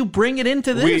 Why would you bring it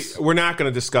into this? We're not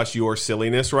going to discuss your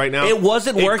silliness right now. It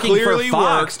wasn't working for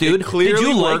Fox, dude. Did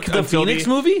you like the Phoenix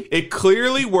movie? It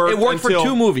clearly worked. It worked for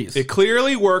 2 movies. It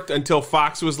clearly worked until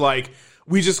Fox was like,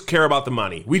 we just care about the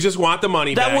money. We just want the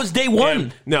money back. That was day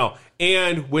one.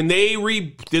 And when they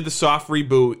did the soft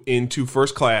reboot into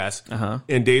First Class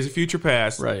and Days of Future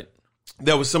Past, right,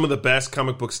 that was some of the best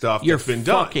comic book stuff that's been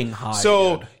done. You're fucking high,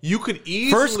 so dude. You could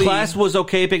easily... First Class was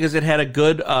okay because it had a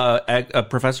good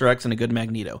Professor X and a good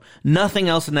Magneto. Nothing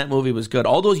else in that movie was good.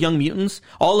 All those Young Mutants,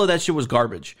 all of that shit was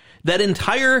garbage. That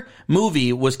entire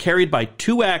movie was carried by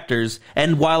 2 actors,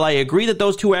 and while I agree that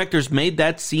those 2 actors made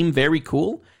that seem very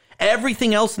cool,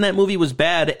 everything else in that movie was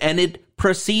bad, and it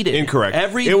proceeded. Incorrect.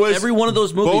 Every one of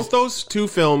those movies. Both those 2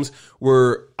 films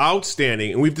were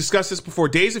outstanding, and we've discussed this before.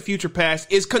 Days of Future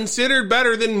Past is considered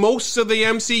better than most of the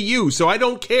MCU, so I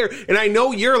don't care. And I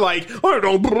know you're like, I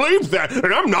don't believe that,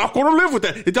 and I'm not going to live with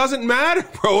that. It doesn't matter,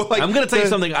 bro. Like, I'm going to tell you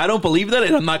something. I don't believe that,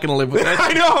 and I'm not going to live with that.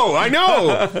 I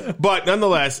know. But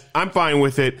nonetheless, I'm fine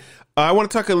with it. I want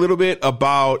to talk a little bit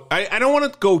about... I don't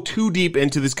want to go too deep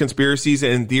into these conspiracies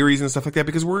and theories and stuff like that,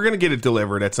 because we're going to get it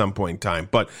delivered at some point in time.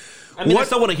 But I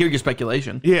still want to hear your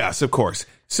speculation. Yes, of course.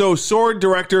 So, Sword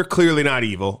director, clearly not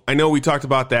evil. I know we talked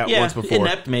about that once before.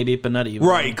 Inept maybe, but not evil.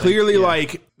 Right. Clearly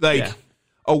like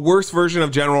a worse version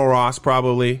of General Ross,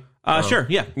 probably. Sure,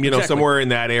 yeah. Exactly. Somewhere in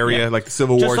that area, like the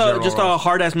Civil War. Just a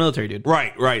hard-ass military dude.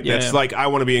 Right. That's like, I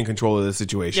want to be in control of the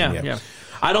situation. Yeah.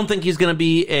 I don't think he's going to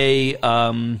be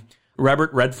a...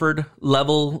 Robert Redford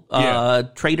level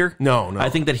traitor. No. I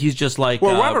think that he's just like...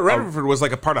 Well, Robert Redford was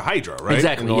like a part of Hydra, right?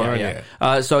 Exactly,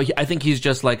 yeah. So I think he's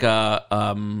just like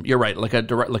you're right, like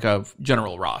a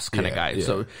General Ross kind of guy. Yeah.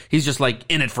 So he's just like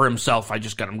in it for himself. I'm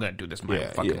going to do this my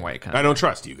fucking way. Kind of. I don't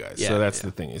trust you guys. So that's the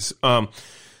thing is...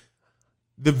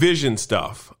 the Vision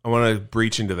stuff, I want to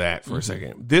breach into that for a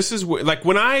second. This is like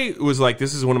when I was like,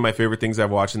 this is one of my favorite things I've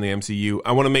watched in the MCU.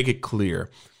 I want to make it clear.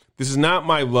 This is not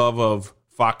my love of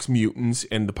Fox Mutants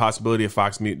and the possibility of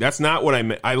Fox Mutants. That's not what I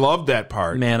meant. I love that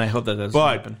part. Man, I hope that doesn't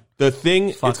happen. The thing,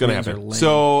 it's going to happen.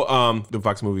 So, the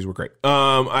Fox movies were great.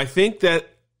 I think that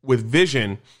with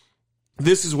Vision,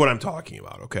 this is what I'm talking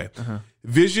about, okay?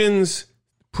 Vision's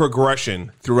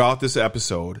progression throughout this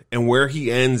episode and where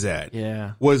he ends at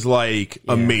was like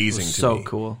amazing to me. So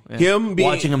cool. Yeah. Him being,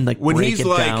 watching him like when break he's it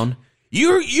like, down.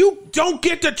 You don't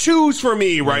get to choose for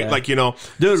me, right? Like,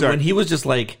 dude, when he was just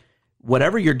like,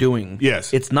 whatever you're doing,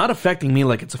 Yes. it's not affecting me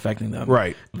like it's affecting them.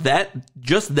 Right. That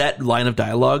line of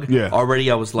dialogue,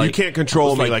 already I was like, you can't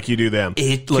control me like you do them.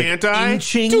 Can't I?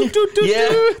 Inching.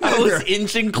 I was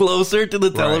inching closer to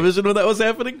the television when that was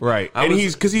happening. Right. And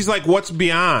he's like, what's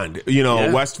beyond,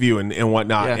 Westview and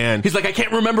whatnot. Yeah. And he's like, I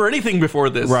can't remember anything before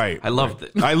this. Right. I loved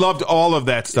it. I loved all of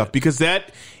that stuff because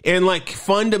that, and like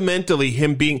fundamentally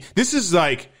him being, this is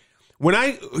like,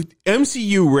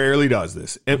 MCU rarely does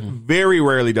this, and very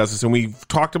rarely does this, and we've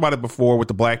talked about it before with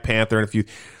the Black Panther and a few.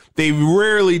 They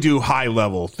rarely do high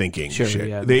level thinking shit.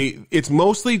 Yeah. It's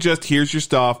mostly just here's your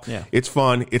stuff. Yeah. It's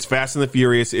fun. It's Fast and the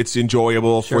Furious. It's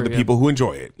enjoyable for the people who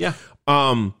enjoy it. Yeah.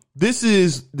 This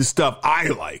is the stuff I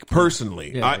like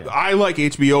personally. I like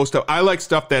HBO stuff. I like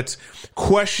stuff that's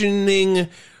questioning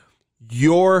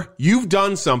you've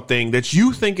done something that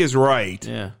you think is right.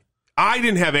 Yeah. I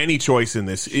didn't have any choice in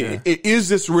this. Sure. Is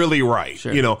this really right?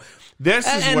 Sure. This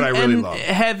is what I really love.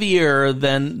 Heavier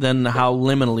than how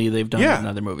liminally they've done it in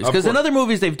other movies. Because in other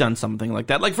movies, they've done something like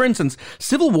that. Like, for instance,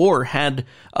 Civil War had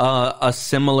a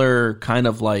similar kind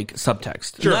of like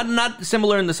subtext. Sure. Not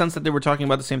similar in the sense that they were talking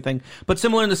about the same thing, but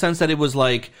similar in the sense that it was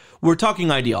like, we're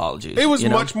talking ideologies. It was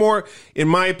much more, in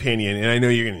my opinion, and I know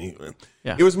you're going to...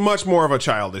 Yeah. It was much more of a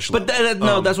childish level.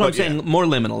 But that's what I'm saying, more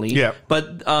liminally. Yeah.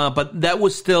 But that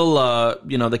was still,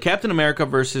 the Captain America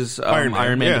versus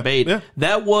Iron Man debate. Yeah.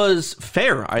 That was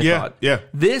fair, I thought. Yeah.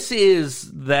 This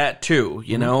is that too,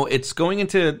 It's going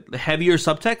into heavier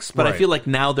subtext, but I feel like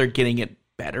now they're getting it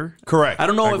better. Correct. I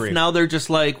don't know if now they're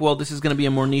just like, well, this is going to be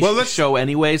a more niche show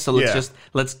anyway, so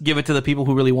let's give it to the people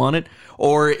who really want it,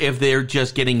 or if they're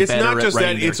just getting better at writing their characters. It's not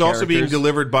just that, it's also being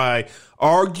delivered by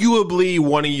arguably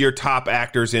one of your top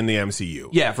actors in the MCU.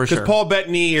 Yeah, for sure. Because Paul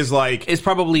Bettany is like... It's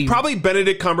probably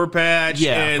Benedict Cumberbatch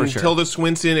and Tilda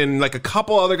Swinton and like a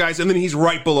couple other guys, and then he's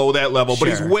right below that level, but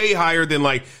he's way higher than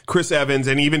like Chris Evans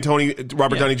and even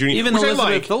Robert Downey Jr. Even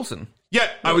Elizabeth Olsen. Yeah,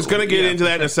 I was going to get into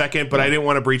that in a second, but I didn't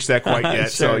want to breach that quite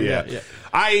yet.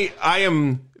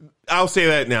 I'll say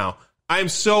that now. I'm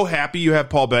so happy you have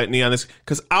Paul Bettany on this,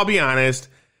 because I'll be honest,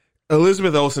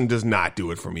 Elizabeth Olsen does not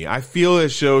do it for me. I feel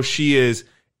as though she is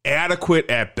adequate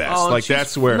at best.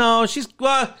 That's where... No, she's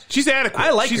adequate.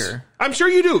 I like her. I'm sure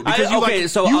you do. Because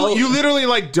you literally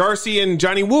like Darcy and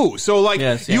Johnny Woo. So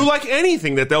you like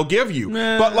anything that they'll give you.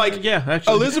 But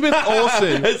Elizabeth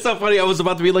Olsen... It's so funny. I was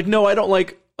about to be like, no, I don't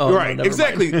like... Oh, right, no,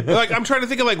 exactly. Like, I'm trying to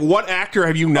think of what actor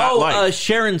have you not liked?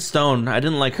 Sharon Stone. I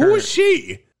didn't like her. Who is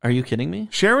she? Are you kidding me?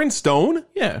 Sharon Stone?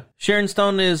 Yeah, Sharon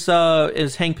Stone is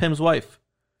Hank Pym's wife.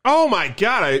 Oh my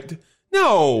God!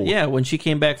 No. Yeah, when she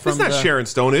came back from... That's not Sharon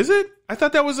Stone, is it? I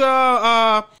thought that was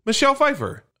Michelle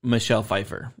Pfeiffer. Michelle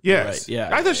Pfeiffer. Yes. Right. Yeah.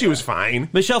 I thought she was fine.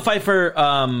 Michelle Pfeiffer.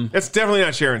 That's definitely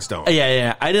not Sharon Stone.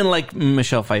 Yeah. I didn't like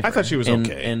Michelle Pfeiffer. I thought she was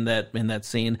okay in that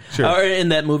scene. Sure. Or in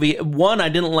that movie. One, I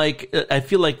didn't like. I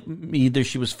feel like either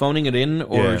she was phoning it in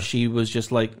or she was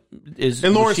just like.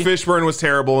 And Lawrence Fishburne was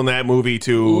terrible in that movie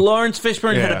too. Lawrence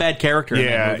Fishburne had a bad character in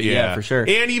that movie. Yeah, for sure.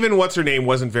 And even what's her name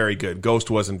wasn't very good.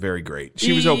 Ghost wasn't very great.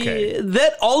 She was okay.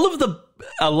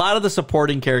 A lot of the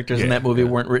supporting characters in that movie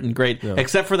weren't written great,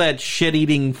 except for that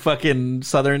shit-eating fucking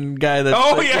Southern guy.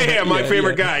 My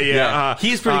favorite guy. Yeah,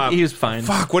 he was fine.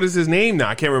 Fuck, what is his name now?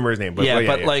 I can't remember his name.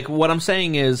 But like what I'm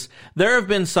saying is, there have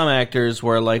been some actors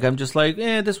where like I'm just like,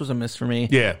 this was a miss for me.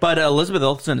 Yeah. But Elizabeth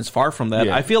Olsen is far from that.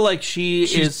 Yeah. I feel like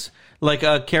she's is like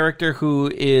a character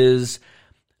who is.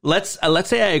 Let's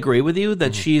say I agree with you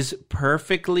that she's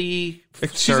perfectly.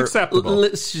 She's acceptable.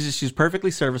 She's perfectly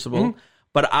serviceable. Mm-hmm.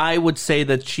 But I would say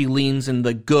that she leans in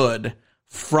the good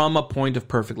from a point of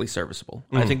perfectly serviceable.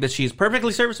 I think that she's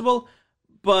perfectly serviceable,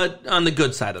 but on the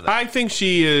good side of that. I think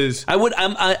she is.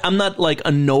 I'm not like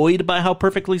annoyed by how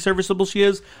perfectly serviceable she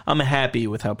is. I'm happy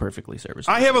with how perfectly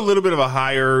serviceable. I have a little bit of a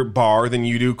higher bar than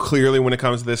you do, clearly, when it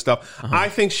comes to this stuff. I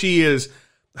think she is.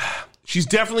 She's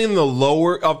definitely in the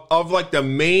lower of like the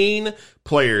main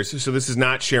players. So this is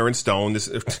not Sharon Stone. This,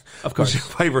 of course,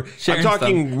 I'm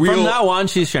talking Stone. real. From now on,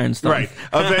 she's Sharon Stone, right?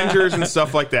 Avengers and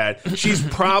stuff like that. She's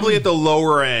probably at the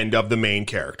lower end of the main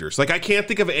characters. Like, I can't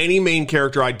think of any main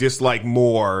character I dislike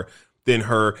more than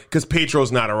her, because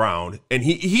Pedro's not around, and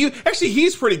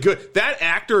he's pretty good. That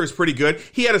actor is pretty good.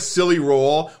 He had a silly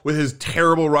role with his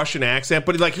terrible Russian accent,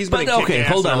 but he's been okay.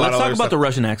 Hold on, let's talk about the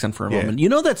Russian accent for a moment. You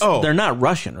know they're not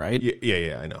Russian, right?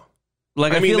 Yeah, I know.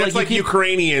 Like, I mean, that's like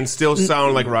Ukrainians still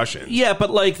sound like Russians. Yeah, but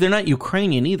like they're not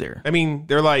Ukrainian either. I mean,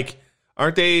 they're like,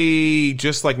 aren't they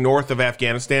just like north of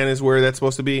Afghanistan is where that's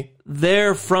supposed to be?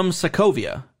 They're from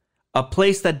Sokovia. a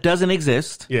place that doesn't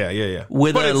exist. Yeah.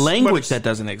 With a language that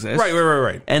doesn't exist.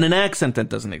 Right. And an accent that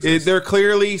doesn't exist. They're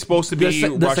clearly supposed to be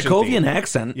the Russian Sokovian themed.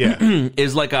 accent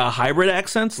is like a hybrid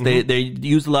accent. They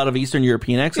use a lot of Eastern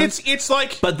European accents. It's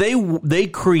like... But they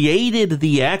created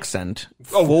the accent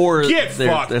for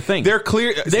their thing. They're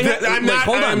clear... I'm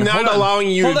not allowing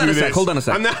you to do this. Hold on a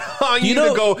sec. I'm not allowing you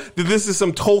to go that this is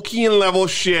some Tolkien level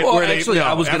shit. Well,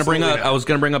 I was going to bring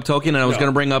up Tolkien, and I was going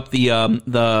to bring up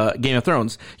the Game of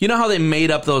Thrones. You know how they made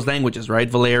up those languages, right?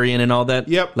 Valerian and all that.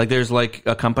 Yep. Like there's like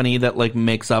a company that like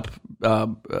makes up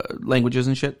languages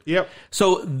and shit. Yep.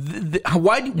 So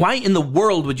why in the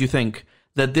world would you think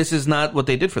that this is not what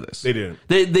they did for this? They didn't.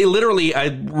 They literally, I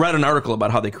read an article about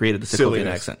how they created the Sokovian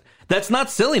accent. That's not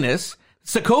silliness.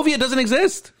 Sokovia doesn't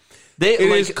exist. It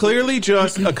is clearly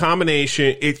just a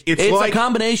combination. It's like a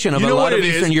combination of a lot of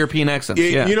Eastern European accents.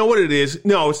 You know what it is?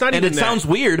 No, it's not. And even it sounds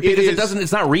weird because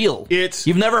it's not real.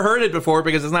 You've never heard it before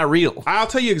because it's not real. I'll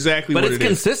tell you exactly what it is. But it's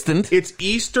consistent. It's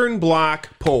Eastern Bloc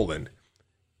Poland.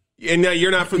 And now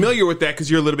you're not familiar with that because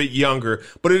you're a little bit younger,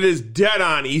 but it is dead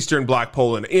on Eastern Bloc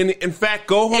Poland. In fact,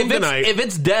 go home tonight. If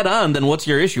it's dead on, then what's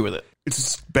your issue with it?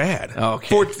 It's bad. Okay.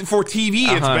 For TV,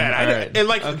 it's bad.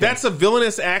 And that's a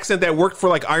villainous accent that worked for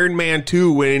like Iron Man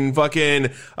 2 when fucking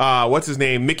what's his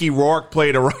name, Mickey Rourke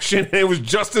played a Russian. And it was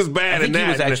just as bad. I think he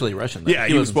was actually Russian. Though. Yeah,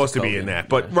 he was supposed to be in that.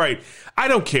 But right, I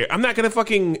don't care. I'm not gonna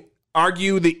fucking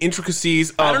argue the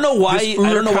intricacies of I don't know why you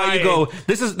go,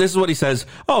 this is what he says,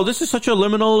 oh, this is such a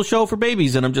liminal show for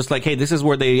babies, and I'm just like, hey, this is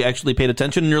where they actually paid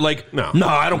attention, and you're like, no,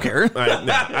 I don't care.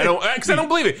 I don't, because I don't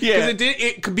believe it. Yeah.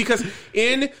 Because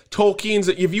in Tolkien's,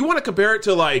 if you want to compare it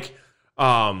to like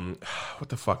what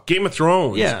the fuck, Game of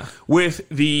Thrones, with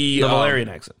the Valerian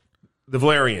accent. The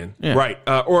Valerian, right,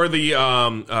 or the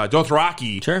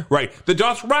Dothraki, sure, right. The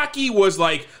Dothraki was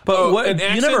like, an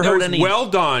accent you never heard that was well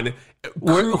done.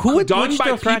 Which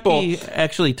Dothraki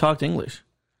actually talked English?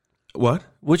 What?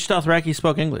 Which Dothraki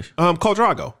spoke English? Khal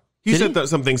Drogo. He said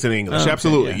some things in English.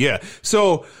 Absolutely, yeah.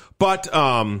 So, but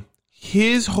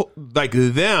his like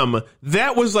them,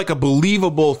 that was like a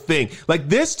believable thing. Like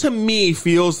this to me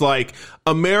feels like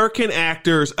American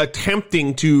actors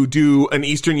attempting to do an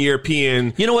Eastern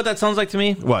European. You know what that sounds like to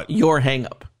me? What? Your hang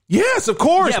up. Yes, of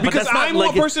course, because I'm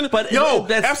a person. But absolutely,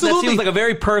 that seems like a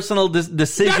very personal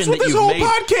decision. That's what this whole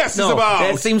podcast is about.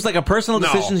 It seems like a personal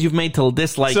decision you've made to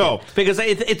dislike it because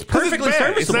it's perfectly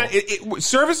serviceable.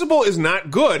 Serviceable is not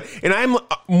good, and I'm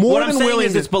more than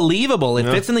willing. It's believable. It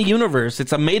fits in the universe.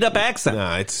 It's a made up accent.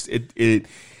 Nah, it.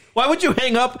 Why would you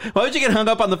hang up? Why would you get hung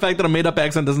up on the fact that a made up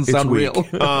accent doesn't sound real?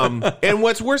 And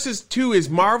what's worse is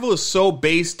Marvel is so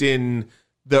based in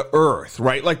the Earth,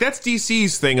 right? Like that's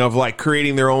DC's thing of like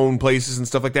creating their own places and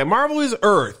stuff like that. Marvel is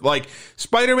Earth. Like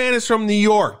Spider-Man is from New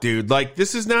York, dude. Like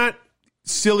this is not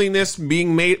silliness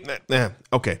being made.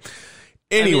 Okay.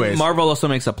 Anyways, I mean, Marvel also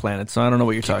makes up planets, so I don't know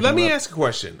what you're talking about. Let me ask a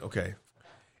question, okay?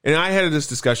 And I had this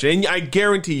discussion, and I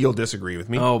guarantee you'll disagree with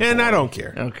me, and boy. I don't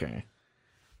care. Okay.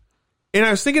 And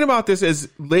I was thinking about this as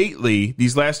lately,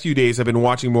 these last few days, I've been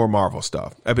watching more Marvel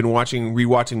stuff. I've been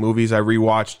rewatching movies. I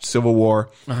rewatched Civil War.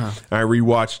 I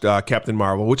rewatched Captain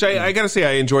Marvel, which I got to say,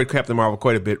 I enjoyed Captain Marvel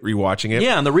quite a bit rewatching it.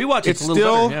 Yeah, and the rewatch it's a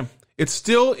little better. Yeah. It's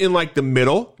still in like the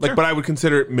middle, but I would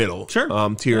consider it middle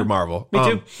tier Marvel. Me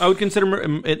too. I would consider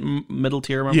it middle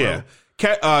tier Marvel.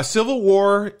 Yeah. Civil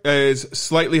War is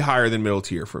slightly higher than middle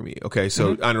tier for me. Okay,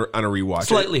 so on a rewatch.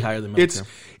 Slightly higher than middle tier.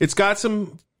 It's got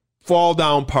some fall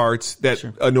down parts that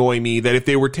annoy me that if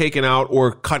they were taken out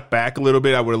or cut back a little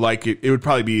bit, I would like it. It would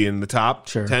probably be in the top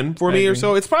 10 for me or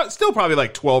so. It's still probably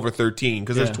like 12 or 13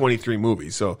 because there's 23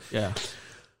 movies. So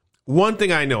one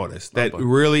thing I noticed that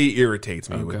really irritates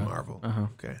me with Marvel.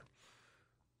 Okay.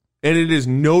 And it is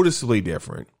noticeably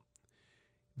different.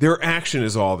 Their action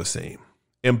is all the same.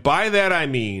 And by that I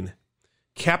mean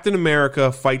Captain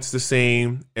America fights the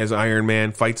same as Iron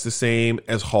Man, fights the same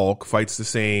as Hulk, fights the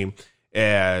same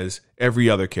as every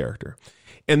other character.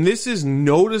 And this is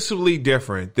noticeably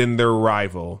different than their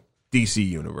rival DC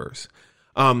Universe.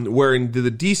 Where in the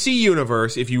DC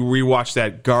Universe, if you rewatch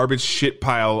that garbage shit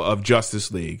pile of Justice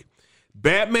League,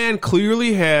 Batman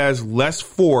clearly has less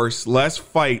force, less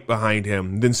fight behind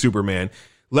him than Superman,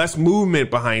 less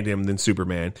movement behind him than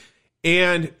Superman.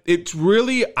 And it's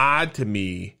really odd to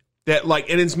me that like,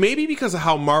 and it's maybe because of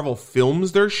how Marvel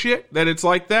films their shit that it's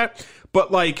like that, but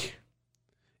like,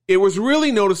 it was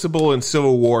really noticeable in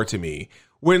Civil War to me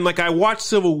when like I watched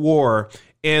Civil War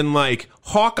and like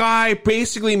Hawkeye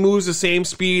basically moves the same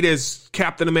speed as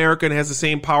Captain America and has the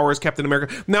same power as Captain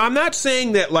America. Now, I'm not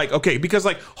saying that like, okay, because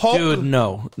like Hulk. Dude,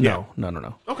 no.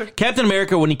 Okay. Captain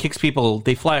America, when he kicks people,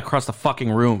 they fly across the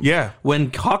fucking room. Yeah.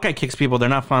 When Hawkeye kicks people, they're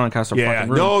not flying across the fucking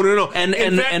room. No. And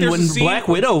when Black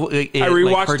Widow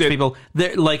hurts people,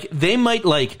 they're like they might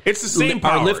like it's the same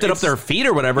power. Or lifted up their feet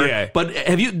or whatever. Yeah. But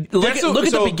have you look at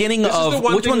the beginning of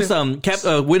which one's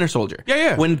Winter Soldier?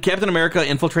 Yeah. When Captain America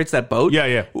infiltrates that boat.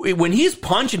 Yeah. When he's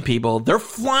punching people, they're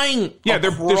flying. Yeah,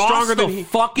 they're stronger than the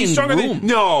fucking he's stronger room. Than,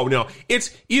 no.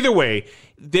 It's either way.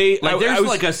 There's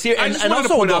like a series, and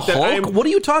also the Hulk. What are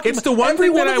you talking about? It's the one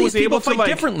thing that I was able to like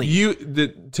differently.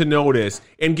 To notice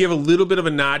and give a little bit of a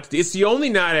nod. It's the only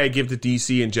nod I give to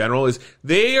DC in general is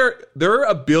their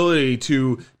ability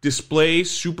to display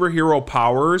superhero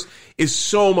powers is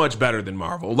so much better than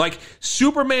Marvel. Like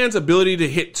Superman's ability to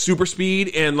hit super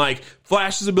speed and like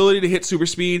Flash's ability to hit super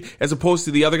speed as opposed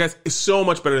to the other guys is so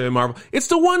much better than Marvel. It's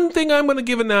the one thing I'm going to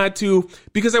give a nod to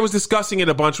because I was discussing it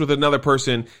a bunch with another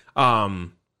person.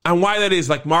 And why that is,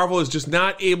 like, Marvel is just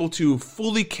not able to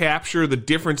fully capture the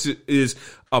differences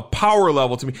of power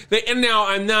level to me. And now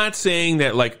I'm not saying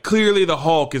that, like, clearly the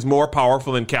Hulk is more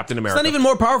powerful than Captain America. It's not even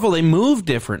more powerful. They move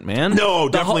different, man. No,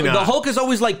 definitely not. The Hulk is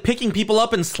always, like, picking people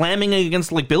up and slamming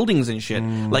against, like, buildings and shit.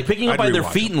 Like, picking up by their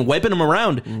feet and wiping them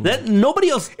around. That nobody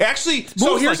else actually,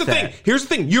 so here's the thing. Here's the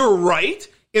thing. You're right.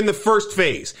 In the first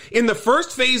phase,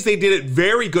 they did it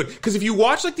very good. Because if you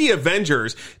watch like the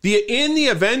Avengers, in the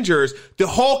Avengers, the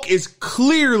Hulk is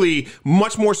clearly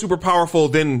much more super powerful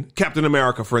than Captain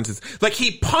America, for instance. Like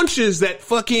he punches that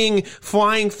fucking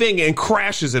flying thing and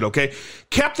crashes it. Okay,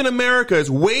 Captain America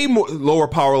is way more lower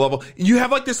power level. You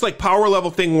have like this like power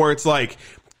level thing where it's like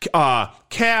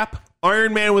Cap,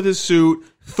 Iron Man with his suit,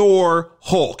 Thor,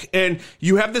 Hulk, and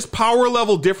you have this power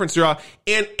level difference throughout.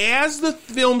 And as the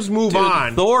films move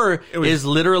on, Thor is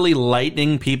literally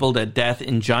lightning people to death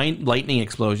in giant lightning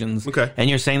explosions. Okay, and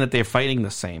you're saying that they're fighting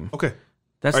the same. Okay,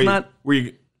 that's not. Were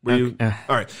you? All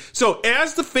right. So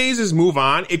as the phases move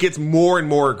on, it gets more and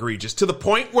more egregious to the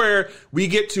point where we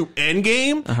get to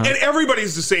Endgame, and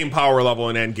everybody's the same power level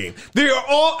in Endgame. They are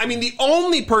all. I mean, the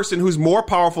only person who's more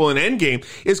powerful in Endgame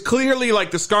is clearly like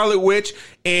the Scarlet Witch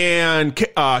and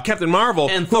Captain Marvel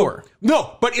and Thor.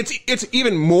 No, but it's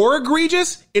even more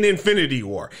egregious in Infinity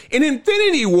War. In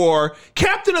Infinity War,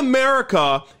 Captain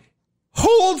America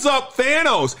holds up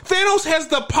Thanos. Thanos has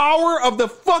the power of the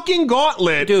fucking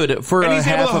gauntlet. Dude, for a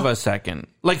half of a second.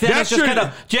 Like, Thanos just kind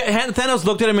of... Thanos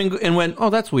looked at him and went, oh,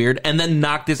 that's weird, and then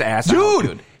knocked his ass out,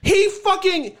 dude. He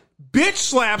fucking bitch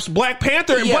slaps Black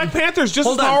Panther, and Black Panther's just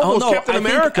as powerful as Captain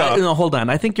America. No, hold on.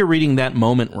 I think you're reading that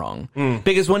moment wrong.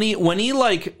 Because when he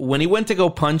went to go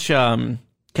punch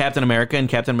Captain America, and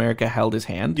Captain America held his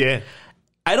hand... Yeah.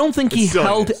 I don't think he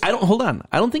held... I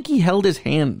don't think he held his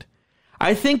hand.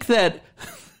 I think that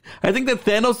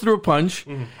Thanos threw a punch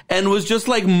and was just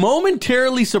like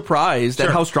momentarily surprised at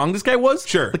how strong this guy was.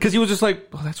 Sure. Because he was just like,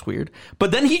 oh, that's weird.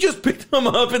 But then he just picked him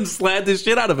up and slapped the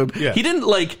shit out of him. Yeah.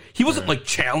 He wasn't like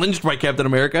challenged by Captain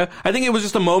America. I think it was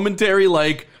just a momentary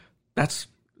like, that's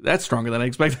stronger than I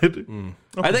expected. Okay.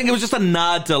 I think it was just a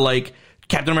nod to like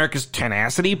Captain America's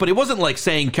tenacity, but it wasn't like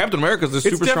saying Captain America's a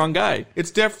super strong guy.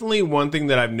 It's definitely one thing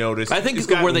that I've noticed. I think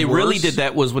where they really did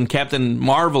that was when Captain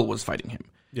Marvel was fighting him.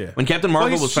 Yeah. When Captain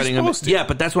Marvel was fighting him. Yeah,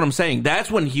 but that's what I'm saying.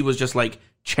 That's when he was just like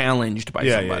challenged by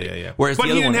somebody. Yeah. Whereas but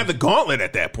he didn't have the gauntlet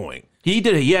at that point. He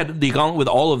did. He had the gauntlet with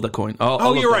all of the coin.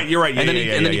 You're right. And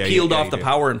then he peeled off the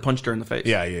power and punched her in the face.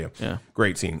 Yeah.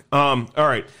 Great scene. All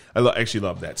right. I actually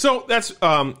love that. So that's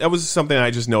that was something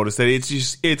I just noticed that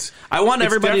it's. I want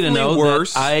everybody to know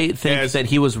that I think that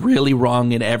he was really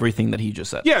wrong in everything that he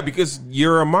just said. Yeah, because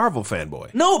you're a Marvel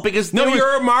fanboy. No, because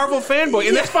you're a Marvel fanboy,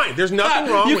 and that's fine. There's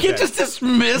nothing wrong. You with can't just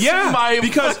dismiss my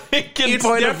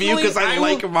point of view because I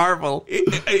like Marvel.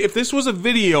 If this was a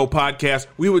video podcast,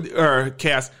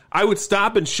 I would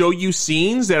stop and show you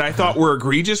scenes that I thought were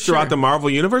egregious throughout the Marvel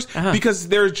universe because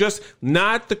there's just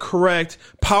not the correct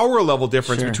power level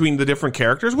difference between the different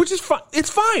characters, which is fine. It's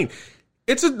fine.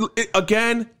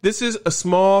 Again, this is a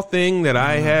small thing that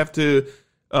I have to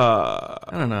I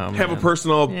don't know, have a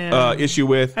personal issue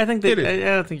with. I think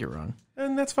I think you're wrong.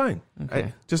 And that's fine.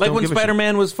 Okay. Like when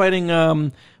Spider-Man was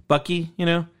fighting Bucky,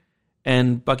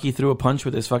 and Bucky threw a punch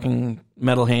with his fucking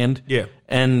metal hand. Yeah.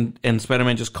 And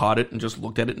Spider-Man just caught it and just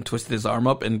looked at it and twisted his arm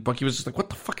up, and Bucky was just like, what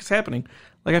the fuck is happening?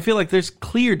 Like, I feel like there's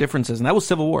clear differences, and that was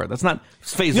Civil War. That's not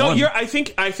phase one. No, I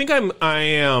think I am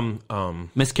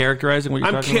mischaracterizing what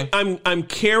you're talking about? I'm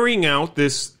carrying out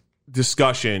this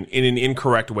discussion in an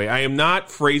incorrect way. I am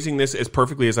not phrasing this as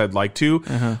perfectly as I'd like to.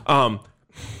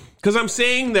 Because I'm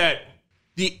saying that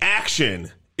the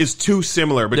action is too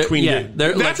similar between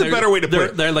that's a better way to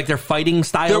put it. Their fighting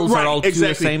styles are all too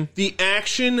the same. The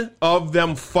action of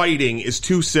them fighting is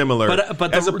too similar.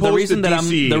 But the reason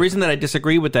that I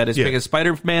disagree with that is because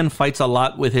Spider-Man fights a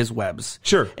lot with his webs.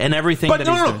 Sure. And everything he's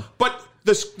doing. But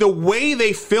the way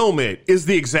they film it is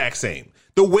the exact same.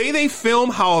 The way they film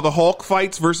how the Hulk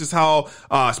fights versus how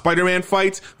Spider-Man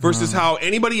fights versus how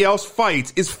anybody else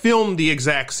fights is filmed the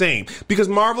exact same. Because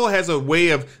Marvel has a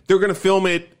way of, they're going to film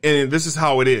it and this is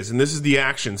how it is. And this is the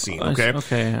action scene, okay?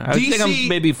 Okay. I DC, think I'm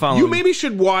maybe following. You maybe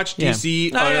should watch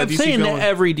DC. I'm DC saying film.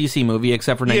 every DC movie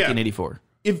except for 1984.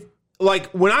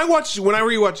 When I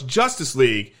rewatch Justice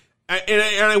League, and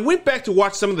I went back to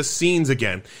watch some of the scenes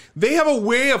again. They have a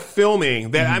way of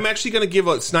filming that I'm actually going to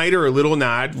give Snyder a little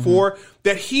nod for,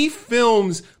 that he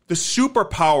films the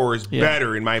superpowers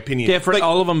better, in my opinion. Different.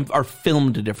 All of them are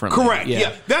filmed differently. Correct.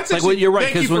 Yeah. That's like what you're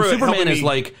right, because when Superman is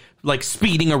like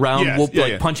speeding around,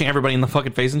 punching everybody in the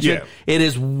fucking face and shit, it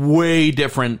is way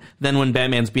different than when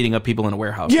Batman's beating up people in a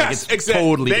warehouse. Yes, exactly.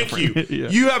 Totally Thank different. you.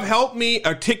 You have helped me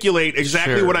articulate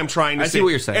exactly what I'm trying to say. I see what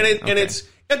you're saying. And it's,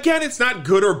 again, it's not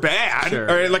good or bad. Sure.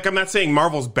 Or, like, I'm not saying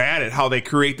Marvel's bad at how they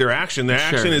create their action. Their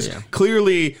action is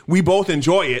clearly, we both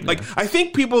enjoy it. Like, I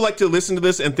think people like to listen to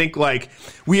this and think, like,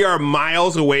 we are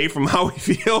miles away from how we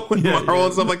feel with Marvel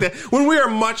and stuff like that. When we are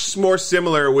much more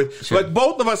similar with, like,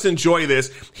 both of us enjoy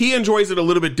this. He enjoys it a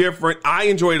little bit different. I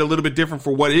enjoy it a little bit different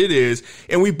for what it is.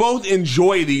 And we both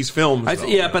enjoy these films. I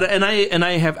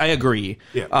agree.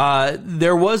 Yeah.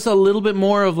 There was a little bit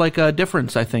more of, like, a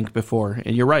difference, I think, before.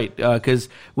 And you're right. Because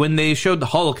when they showed the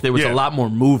Hulk, there was a lot more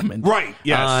movement. Right,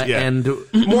 yes. And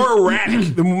more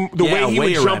erratic. The way he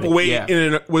would jump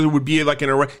away would be like an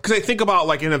erratic. Because I think about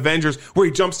like in Avengers where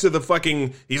he jumps to the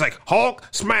fucking, he's like, Hulk,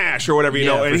 smash, or whatever, you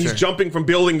know, and he's jumping from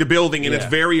building to building, and it's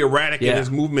very erratic in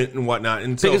his movement and whatnot.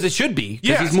 And so, because it should be.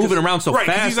 Because he's moving around so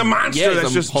fast. He's a monster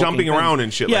that's just jumping around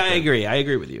and shit like that. Yeah, I agree. I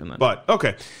agree with you on that. But,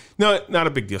 okay. No, not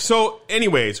a big deal. So,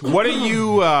 anyways, what do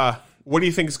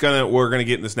you think we're gonna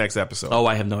get in this next episode? Oh,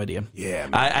 I have no idea. Yeah,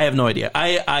 man. I have no idea.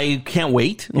 I can't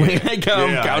wait. I'm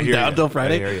counting down till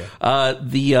Friday.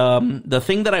 The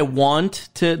thing that I want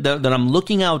that I'm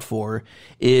looking out for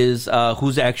is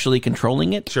who's actually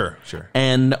controlling it. Sure.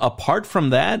 And apart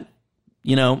from that,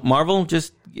 Marvel,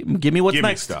 just give me what's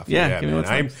next. Stuff. Yeah, give me what's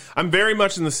next. I'm very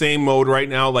much in the same mode right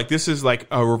now. Like, this is like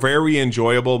a very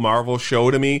enjoyable Marvel show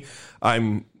to me.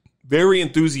 I'm very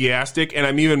enthusiastic, and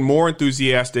I'm even more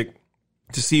enthusiastic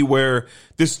to see where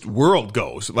this world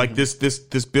goes, like this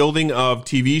building of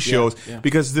TV shows.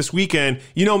 Because this weekend,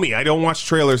 you know me, I don't watch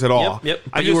trailers at all. Yep.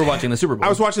 You were watching the Super Bowl. I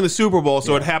was watching the Super Bowl,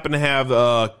 so it happened to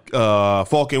have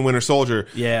Falcon Winter Soldier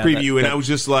preview, and I was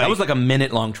just like, that was like a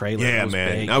minute-long trailer. Yeah,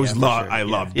 man, I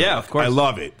loved it. Yeah, of course, I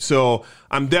love it. So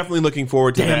I'm definitely looking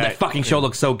forward to that. That fucking show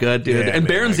looks so good, dude. And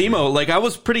Baron Zemo, like, I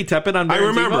was pretty tepid on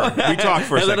Baron Zemo. I remember. We talked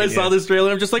for a second. And then I saw this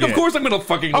trailer, I'm just like, of course I'm going to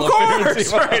fucking love Baron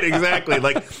Zemo. Right, exactly.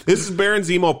 Like, this is Baron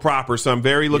Zemo proper, so I'm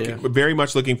very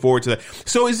much looking forward to that.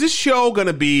 So is this show going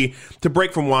to be, to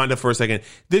break from Wanda for a second,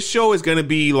 this show is going to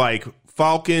be like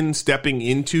Falcon stepping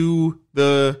into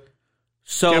the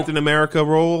Captain America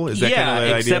role? Is that kind of the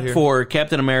idea except here? For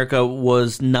Captain America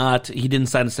he didn't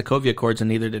sign the Sokovia Accords, and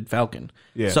neither did Falcon.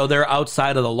 Yeah. So they're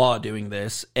outside of the law doing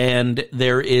this, and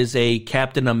there is a new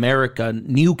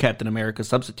Captain America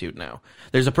substitute now.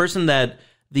 There's a person that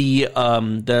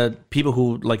the people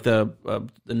who like the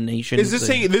nation. Is this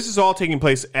this is all taking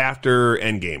place after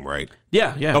Endgame, right?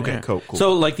 Yeah. Okay, cool.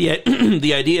 So like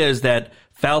the idea is that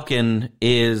Falcon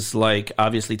is like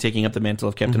obviously taking up the mantle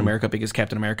of Captain America because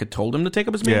Captain America told him to take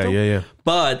up his mantle. Yeah.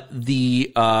 But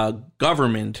the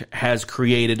government has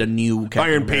created a new Captain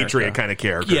Iron America. Patriot kind of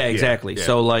character. Yeah, exactly. Yeah.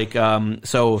 So like,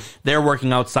 so they're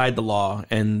working outside the law,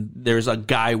 and there's a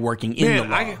guy working in the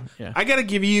law. I got to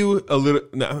give you a little,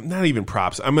 not even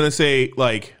props. I'm going to say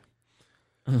like,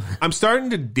 I'm starting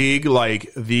to dig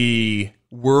like the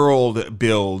world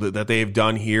build that they've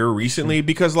done here recently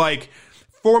because like.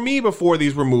 For me, before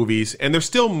these were movies, and they're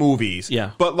still movies,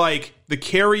 but like the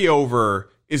carryover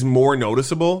is more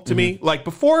noticeable to me. Like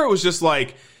before, it was just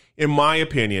like, in my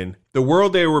opinion, the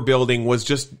world they were building was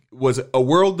a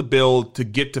world to build to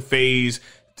get to phase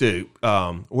to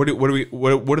what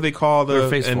do they call the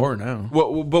phase 4 now?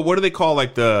 What do they call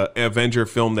like the Avenger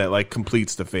film that like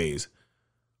completes the phase?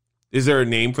 Is there a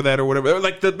name for that or whatever?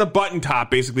 Like the button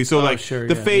top, basically. So phase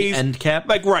the end cap,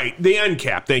 like the end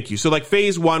cap. Thank you. So like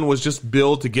phase 1 was just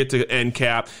build to get to end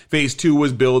cap. Phase 2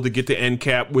 was build to get to end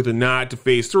cap with a nod to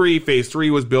phase 3. Phase 3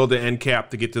 was build to end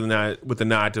cap to get to the nod with a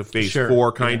nod to phase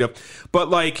 4, kind of. But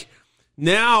like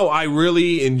now, I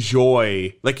really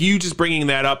enjoy like you just bringing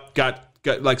that up got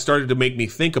started to make me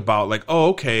think about like, oh,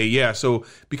 okay, yeah. So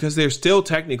because they're still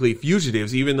technically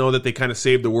fugitives, even though that they kind of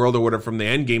saved the world or whatever from the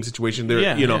end game situation,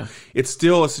 they're it's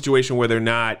still a situation where they're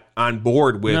not on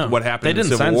board with what happened in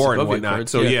the Civil War and whatnot.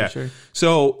 So sure.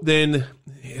 So then,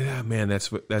 man,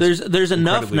 that's there's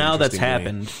enough now that's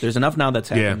happened. There's enough now that's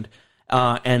happened,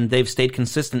 and they've stayed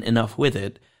consistent enough with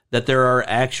it that there are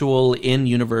actual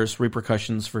in-universe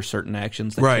repercussions for certain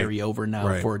actions that carry over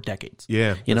now for decades.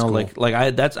 Yeah, you know, cool.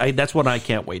 That's what I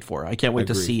can't wait for. I can't wait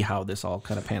to see how this all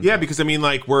kind of pans out. Yeah, because I mean,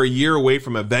 like we're a year away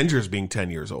from Avengers being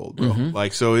 10 years old, bro.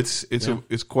 Like, so it's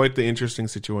quite the interesting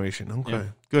situation. Okay,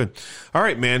 good. All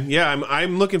right, man. Yeah,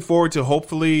 I'm looking forward to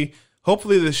hopefully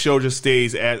this show just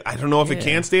stays at. I don't know if it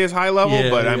can stay as high level,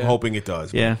 but I'm hoping it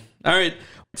does. Man. Yeah. All right.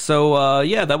 So,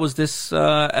 that was this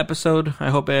episode. I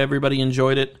hope everybody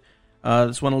enjoyed it.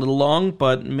 This went a little long,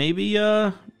 but maybe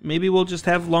we'll just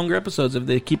have longer episodes if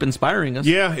they keep inspiring us.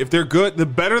 Yeah, if they're good, the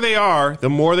better they are, the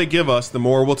more they give us, the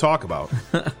more we'll talk about.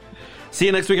 See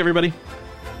you next week, everybody.